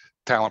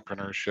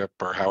 Talentpreneurship,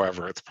 or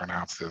however it's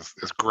pronounced, is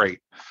great.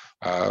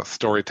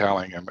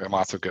 Storytelling and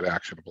lots of good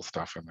actionable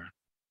stuff in there.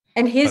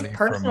 And his Sonny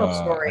personal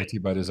from, story.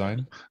 IT by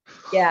Design.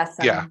 Yes.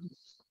 Yeah.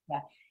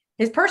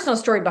 His personal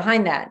story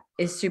behind that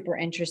is super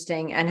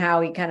interesting, and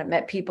how he kind of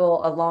met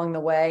people along the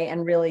way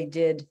and really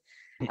did.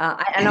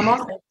 And I'm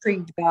also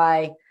intrigued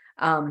by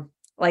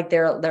like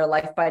their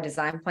life by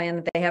design plan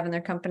that they have in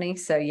their company.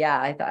 So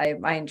yeah,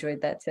 I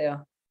enjoyed that too.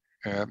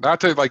 And not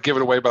to like give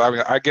it away, but I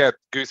mean, I get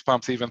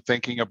goosebumps even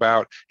thinking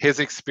about his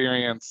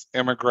experience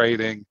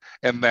immigrating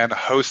and then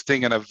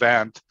hosting an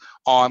event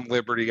on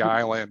Liberty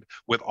Island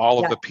with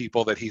all of the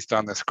people that he's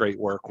done this great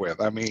work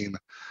with. I mean,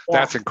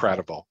 that's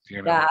incredible.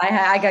 You know? Yeah,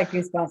 I got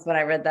goosebumps when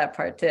I read that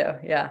part too.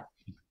 Yeah,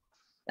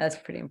 that's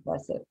pretty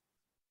impressive.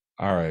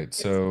 All right,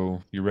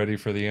 so you ready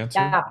for the answer?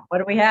 Yeah, what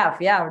do we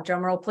have? Yeah,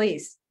 drum roll,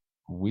 please.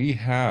 We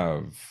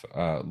have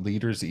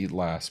Leaders Eat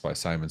Last by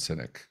Simon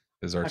Sinek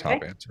is our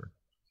top answer.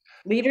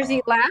 Leaders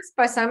Eat Last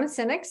by Simon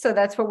Sinek. So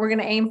that's what we're going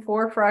to aim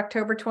for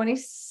October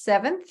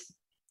 27th.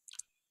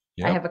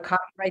 Yep. I have a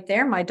copy right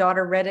there. My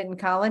daughter read it in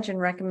college and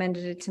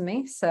recommended it to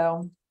me.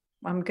 So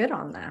I'm good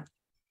on that.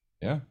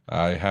 Yeah,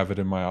 I have it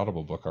in my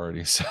Audible book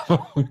already. So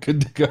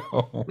good to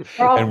go.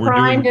 We're all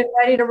primed and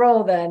ready to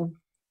roll then.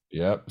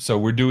 Yep. So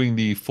we're doing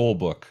the full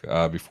book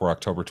before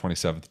October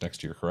 27th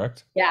next year,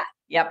 correct? Yeah.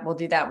 Yep. We'll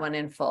do that one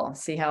in full.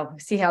 See how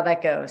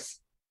that goes.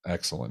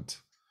 Excellent.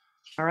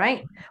 All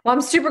right. Well,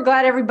 I'm super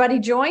glad everybody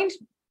joined.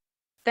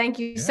 Thank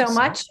you so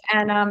much.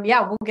 And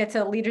we'll get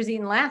to Leaders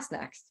Eating Last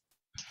next.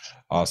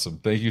 Awesome.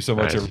 Thank you so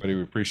much, everybody.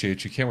 We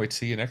appreciate you. Can't wait to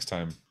see you next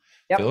time.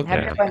 Yep. Phil,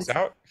 have a good one.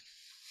 out.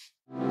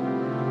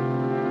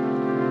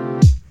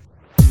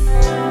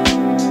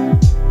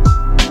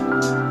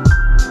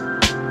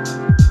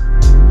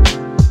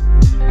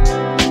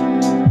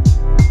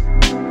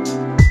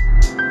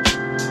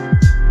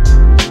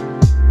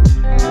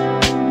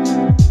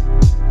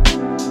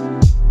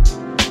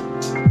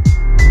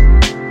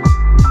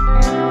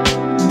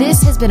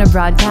 Been a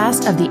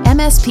broadcast of the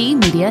MSP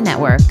Media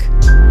Network.